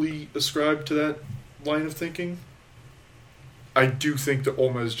truly ascribe to that line of thinking, I do think that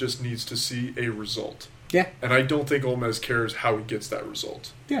Olmez just needs to see a result. Yeah. And I don't think Olmez cares how he gets that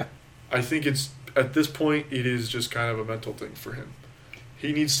result. Yeah. I think it's, at this point, it is just kind of a mental thing for him.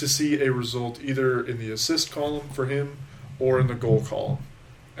 He needs to see a result either in the assist column for him or in the goal column.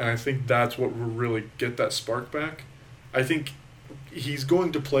 And I think that's what will really get that spark back. I think he's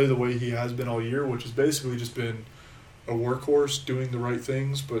going to play the way he has been all year, which has basically just been a workhorse doing the right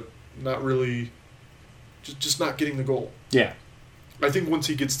things, but not really, just not getting the goal. Yeah. I think once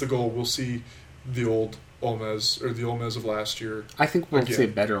he gets the goal, we'll see the old Olmes, or the Olmes of last year. I think we'll Again. see a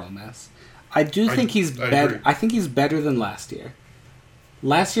better Olmes. I do think he's I better. agree. I think he's better than last year.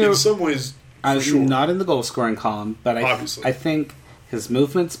 Last year, In some ways, for sure. not in the goal scoring column, but Obviously. I think his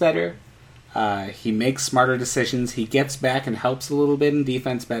movement's better. He makes smarter decisions. He gets back and helps a little bit in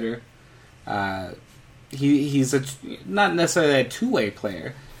defense better. He's not necessarily a two-way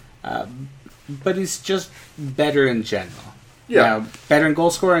player, but he's just better in general. Yeah. Now, better in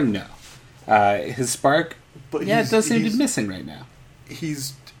goal scoring, no. His spark, But it he's- does seem to he's- be missing right now.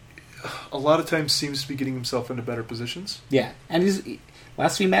 he's a lot of times seems to be getting himself into better positions. Yeah, and his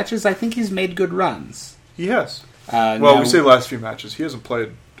last few matches, I think he's made good runs. He has. Well, Well, we say last few matches. He hasn't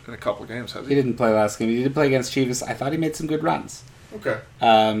played in a couple of games, has he he? didn't play last game. He did play against Chivas. I thought he made some good runs. Okay.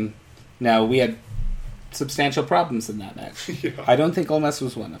 Now, we had substantial problems in that match. Yeah. I don't think Olmes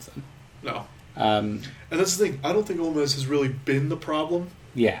was one of them. No. Um, And that's the thing. I don't think Olmes has really been the problem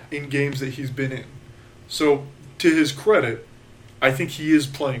yeah, in games that he's been in. So, to his credit, I think he is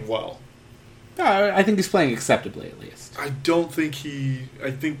playing well. I think he's playing acceptably at least. I don't think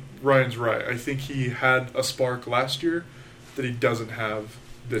I think Ryan's right. I think he had a spark last year that he doesn't have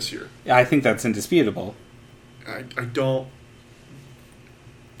this year. Yeah, I think that's indisputable. I don't.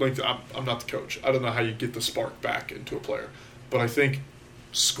 Like, I'm not the coach. I don't know how you get the spark back into a player. But I think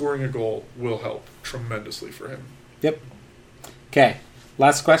scoring a goal will help tremendously for him. Yep. Okay,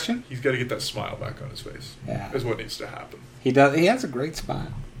 last question. He's got to get that smile back on his face. Yeah. Is what needs to happen. He does. He has a great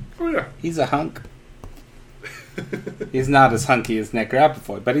smile. Oh, yeah. He's a hunk. He's not as hunky as Nick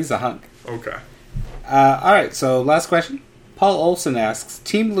Rappaport, but he's a hunk. Okay. All right, so last question. Paul Olson asks,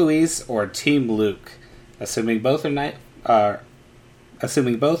 Team Luis or Team Luke? Assuming both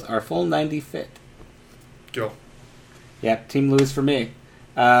are full 90 fit. Go. Yep, Team Luis for me.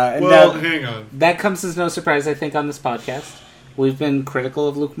 And Well, now, hang on. that comes as no surprise, I think, on this podcast. We've been critical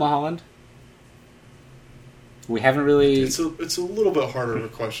of Luke Mulholland. We haven't really... It's a little bit harder of a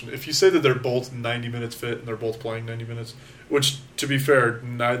question. If you say that they're both 90 minutes fit and they're both playing 90 minutes, which, to be fair,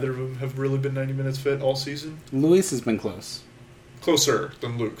 neither of them have really been 90 minutes fit all season. Luis has been close. Closer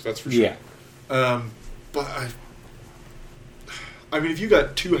than Luke, that's for sure. Yeah. But I mean, if you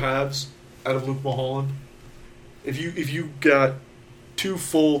got two halves out of Luke Mulholland, if you got two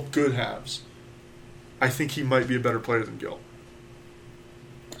full good halves, I think he might be a better player than Gil.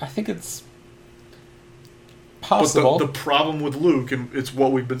 I think it's possible. But the problem with Luke, and it's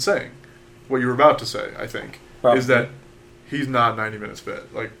what we've been saying, what you were about to say, I think, Probably. is that he's not 90 minutes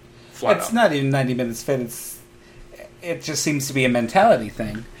fit. Like, flat It's out. not even 90 minutes fit. It just seems to be a mentality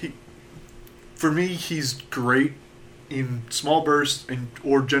thing. For me, he's great in small bursts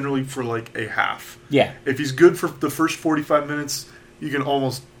or generally for like a half. Yeah. If he's good for the first 45 minutes, you can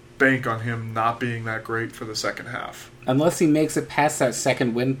almost bank on him not being that great for the second half. Unless he makes it past that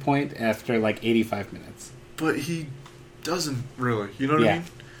second win point after like 85 minutes. But he doesn't really. You know what Yeah. I mean?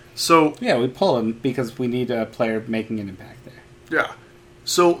 So, Yeah, we pull him because we need a player making an impact there. yeah.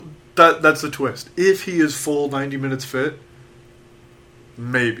 So that's the twist. If he is full 90 minutes fit,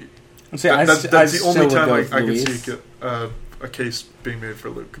 maybe. See, That's the only time I can Luis. see a case being made for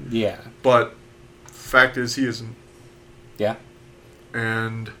Luke. Yeah. But fact is, he isn't. Yeah.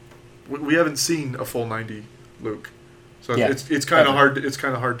 And we haven't seen a full 90 Luke. So Yeah. it's kind of hard. It's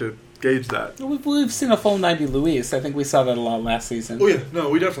kind of hard to gauge that. We've seen a full 90 Luis. I think we saw that a lot last season. Oh yeah, no,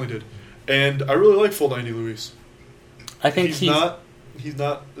 we definitely did. And I really like full 90 Luis. I think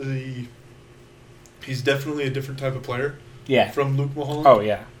He's definitely a different type of player Yeah. from Luke Mulholland. Oh,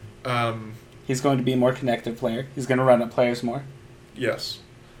 yeah. Um, He's going to be a more connected player. He's going to run at players more. yes.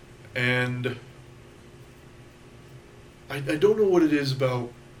 And I don't know what it is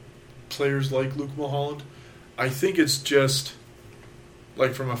about players like Luke Mulholland. I think it's just,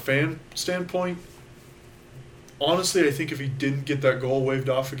 like, from a fan standpoint, honestly, I think if he didn't get that goal waved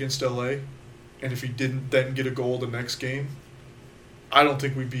off against LA, and if he didn't then get a goal the next game, I don't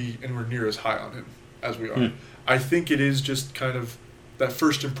think we'd be anywhere near as high on him as we are. I think it is just kind of that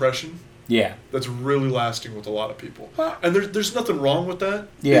first impression Yeah. that's really lasting with a lot of people. Well- And there's nothing wrong with that.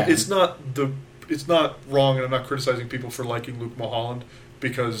 Yeah. It's not wrong, and I'm not criticizing people for liking Luke Mulholland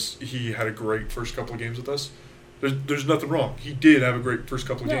because he had a great first couple of games with us. There's nothing wrong. He did have a great first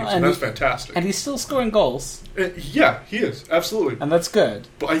couple of No, games, and and that's he- fantastic. And he's still scoring goals. Yeah, he is. Absolutely. And that's good.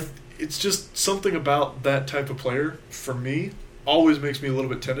 But it's just something about that type of player, for me, always makes me a little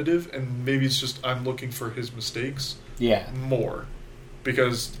bit tentative, and maybe it's just I'm looking for his mistakes Yeah. more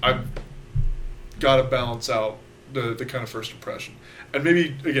because I've got to balance out the kind of first impression. And maybe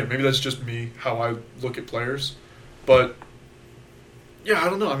that's just me, how I look at players. But, yeah, I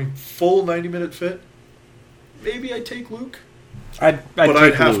don't know. I mean, full 90-minute fit, maybe I take Luke. I'd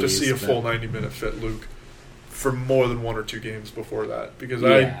have Louis, to see a but- full 90-minute fit Luke for more than 1 or 2 games before that. Because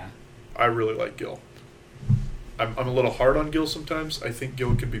Yeah. I really like Gil. I'm a little hard on Gil sometimes. I think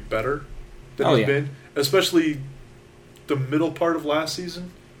Gil can be better than Oh, he's yeah. been. Especially the middle part of last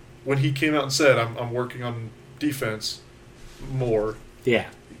season when he came out and said, I'm working on defense more. Yeah,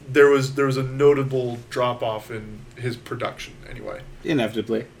 There was a notable drop-off in his production anyway.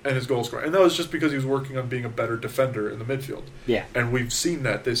 inevitably. And his goal scoring. And that was just because he was working on being a better defender in the midfield. Yeah, And we've seen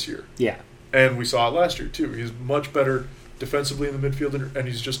that this year. yeah. And we saw it last year, too. He's much better defensively in the midfield, and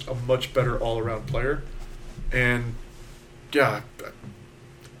he's just a much better all-around player. And, yeah,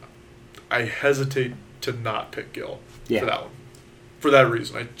 I hesitate to not pick Gil Yeah. for that one. For that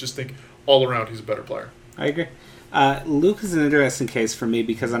reason. I just think all-around he's a better player. I agree. Luke is an interesting case for me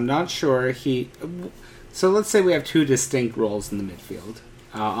because I'm not sure he. So let's say we have 2 distinct roles in the midfield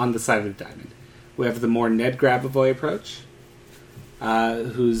on the side of the diamond. We have the more Ned Grabavoy approach,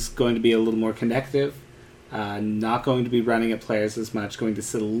 who's going to be a little more connective, not going to be running at players as much, going to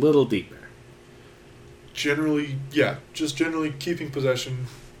sit a little deeper. Generally, just generally keeping possession,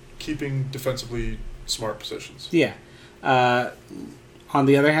 keeping defensively smart positions. Yeah. On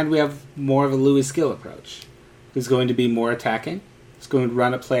the other hand, we have more of a Louis Gill approach, who's going to be more attacking. He's going to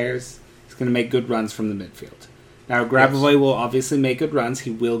run at players. He's going to make good runs from the midfield. Now, Grabavoy will obviously make good runs.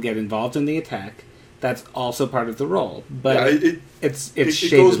 He will get involved in the attack. That's also part of the role. But Yeah, it's it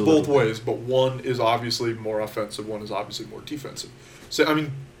shaded goes a both little. ways, but one is obviously more offensive, one is obviously more defensive. So, I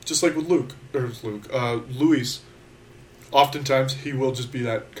mean, just like with Luis, oftentimes he will just be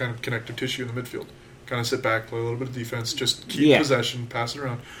that kind of connective tissue in the midfield. Kind of sit back, play a little bit of defense, just keep Yeah. possession, pass it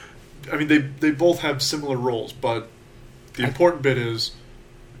around. I mean, they both have similar roles, but the important bit is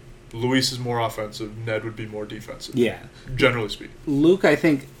Luis is more offensive, Ned would be more defensive. Yeah. Generally speaking. Luke, I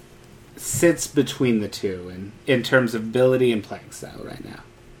think, sits between the two in terms of ability and playing style right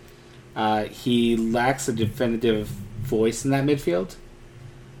now. He lacks a definitive voice in that midfield.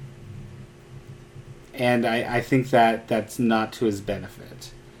 And I think that's not to his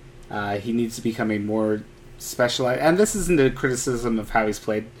benefit. He needs to become a more specialized... And this isn't a criticism of how he's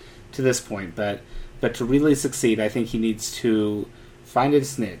played to this point, but to really succeed, I think he needs to find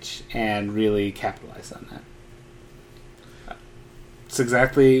his niche and really capitalize on that. It's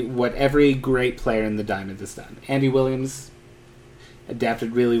exactly what every great player in the Diamond has done. Andy Williams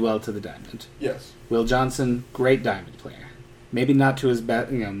adapted really well to the Diamond. Yes. Will Johnson, great Diamond player. Maybe not to his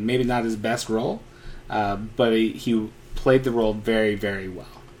best, maybe not his best role, but he played the role very, very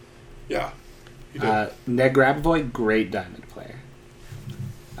well. Yeah. He did. Ned Grabavoy, great Diamond player.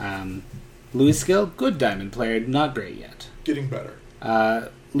 Louis Gill, good Diamond player, not great yet. Getting better.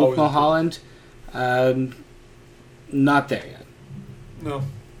 Luke Always Mulholland, not there yet. No.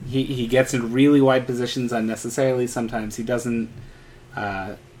 He gets in really wide positions unnecessarily. Sometimes he doesn't.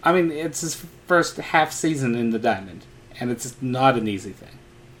 It's his first half season in the Diamond, and it's not an easy thing.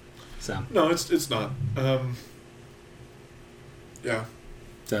 So No, it's not. Yeah.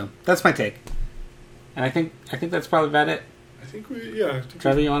 So that's my take, and I think that's probably about it. I think we.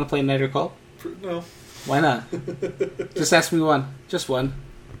 Trevor, you want to play Ned or Cole? No. Why not? Just ask me one, just one,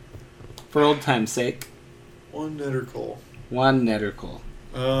 for old time's sake. One Ned or Cole. One Ned or Cole.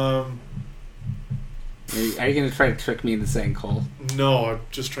 Are you going to try to trick me into saying Cole? No, I'm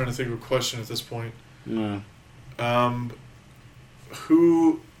just trying to think of a question at this point. No.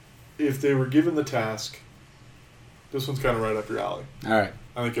 Who, if they were given the task, this one's kind of right up your alley. All right.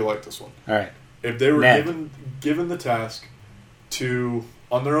 I think you'll like this one. All right. If they were Ned. given the task to,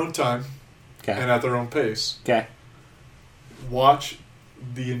 on their own time Okay. and at their own pace, Okay. watch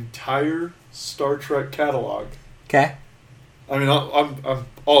the entire Star Trek catalog. Okay. I mean, I'm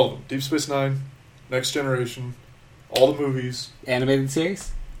all of them. Deep Space Nine, Next Generation, all the movies. Animated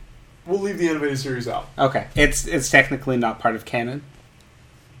series? We'll leave the animated series out. Okay. It's technically not part of canon.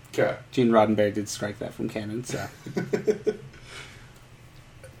 Okay. Gene Roddenberry did strike that from canon, so.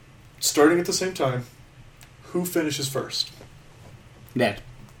 Starting at the same time, who finishes first? Ned.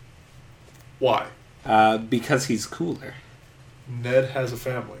 Why? Because he's cooler. Ned has a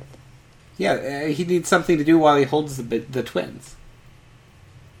family. Yeah, he needs something to do while he holds the twins.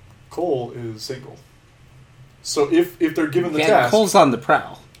 Cole is single. So if they're given the Yeah, task, Cole's on the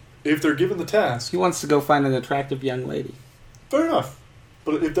prowl. if they're given the task, He wants to go find an attractive young lady. fair enough.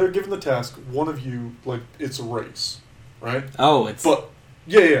 But if they're given the task, one of you, like, it's a race, right? Oh, it's... But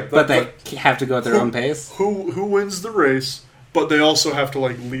yeah. But they have to go at their own pace? Who wins the race? But they also have to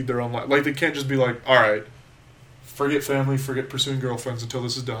like lead their own life. Like they can't just be like, all right, forget family, forget pursuing girlfriends until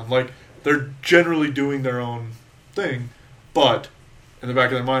this is done. Like, they're generally doing their own thing, but in the back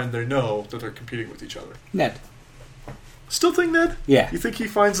of their mind, they know that they're competing with each other. Ned. Still think Ned? Yeah. You think he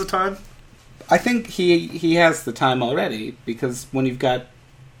finds the time? I think he has the time already, because when you've got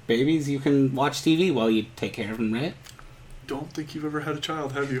babies, you can watch TV while you take care of them, right? Don't think you've ever had a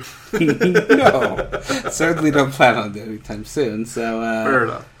child, have you? No. Certainly don't plan on doing anytime soon, so... Fair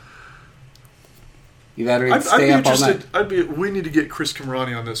enough. You better I'd stay be up all night. interested. We need to get Chris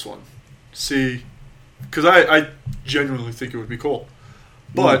Kamrani on this one. See, because I genuinely think it would be cool,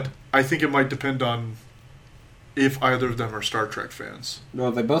 but I think it might depend on if either of them are Star Trek fans.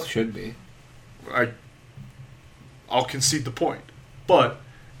 Well, they both should be. I'll concede the point, but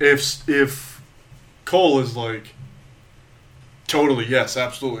if Cole is like, totally, yes,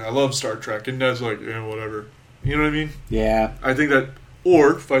 absolutely, I love Star Trek, and Ned's like, yeah, whatever, you know what I mean? Yeah. I think that,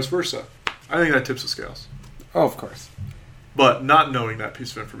 or vice versa. I think that tips the scales. Oh, of course. But not knowing that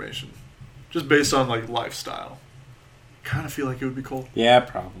piece of information, just based on like lifestyle, kind of feel like it would be cool. Yeah,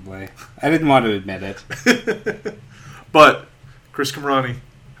 probably. I didn't want to admit it. But Chris Kamrani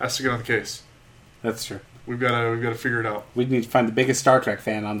has to get on the case. That's true. We've got to figure it out. We need to find the biggest Star Trek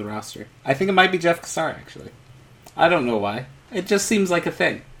fan on the roster. I think it might be Jeff Kassar, actually. I don't know why. It just seems like a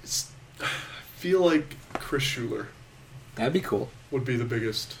thing. I feel like Chris Schuler That'd be cool. would be the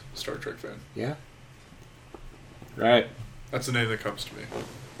biggest Star Trek fan. Yeah. Right. That's the name that comes to me.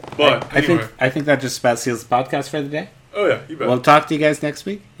 But I anyway, think that just about seals the podcast for the day. oh yeah, you bet. We'll talk to you guys next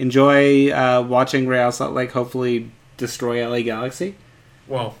week. Enjoy watching Real Salt Lake hopefully destroy LA Galaxy.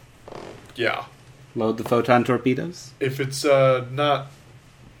 Well, yeah. Load the photon torpedoes. If it's not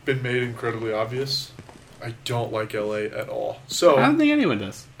been made incredibly obvious, I don't like LA at all. So I don't think anyone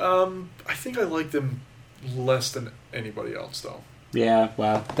does. I think I like them less than anybody else, though. Yeah,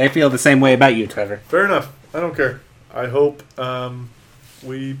 well, they feel the same way about you, Trevor. Fair enough. I don't care. I hope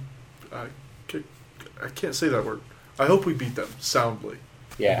we... I can't say that word. I hope we beat them soundly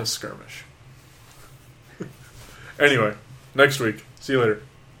in Yeah. the skirmish. Anyway, next week. See you later.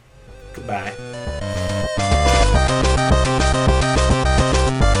 Goodbye.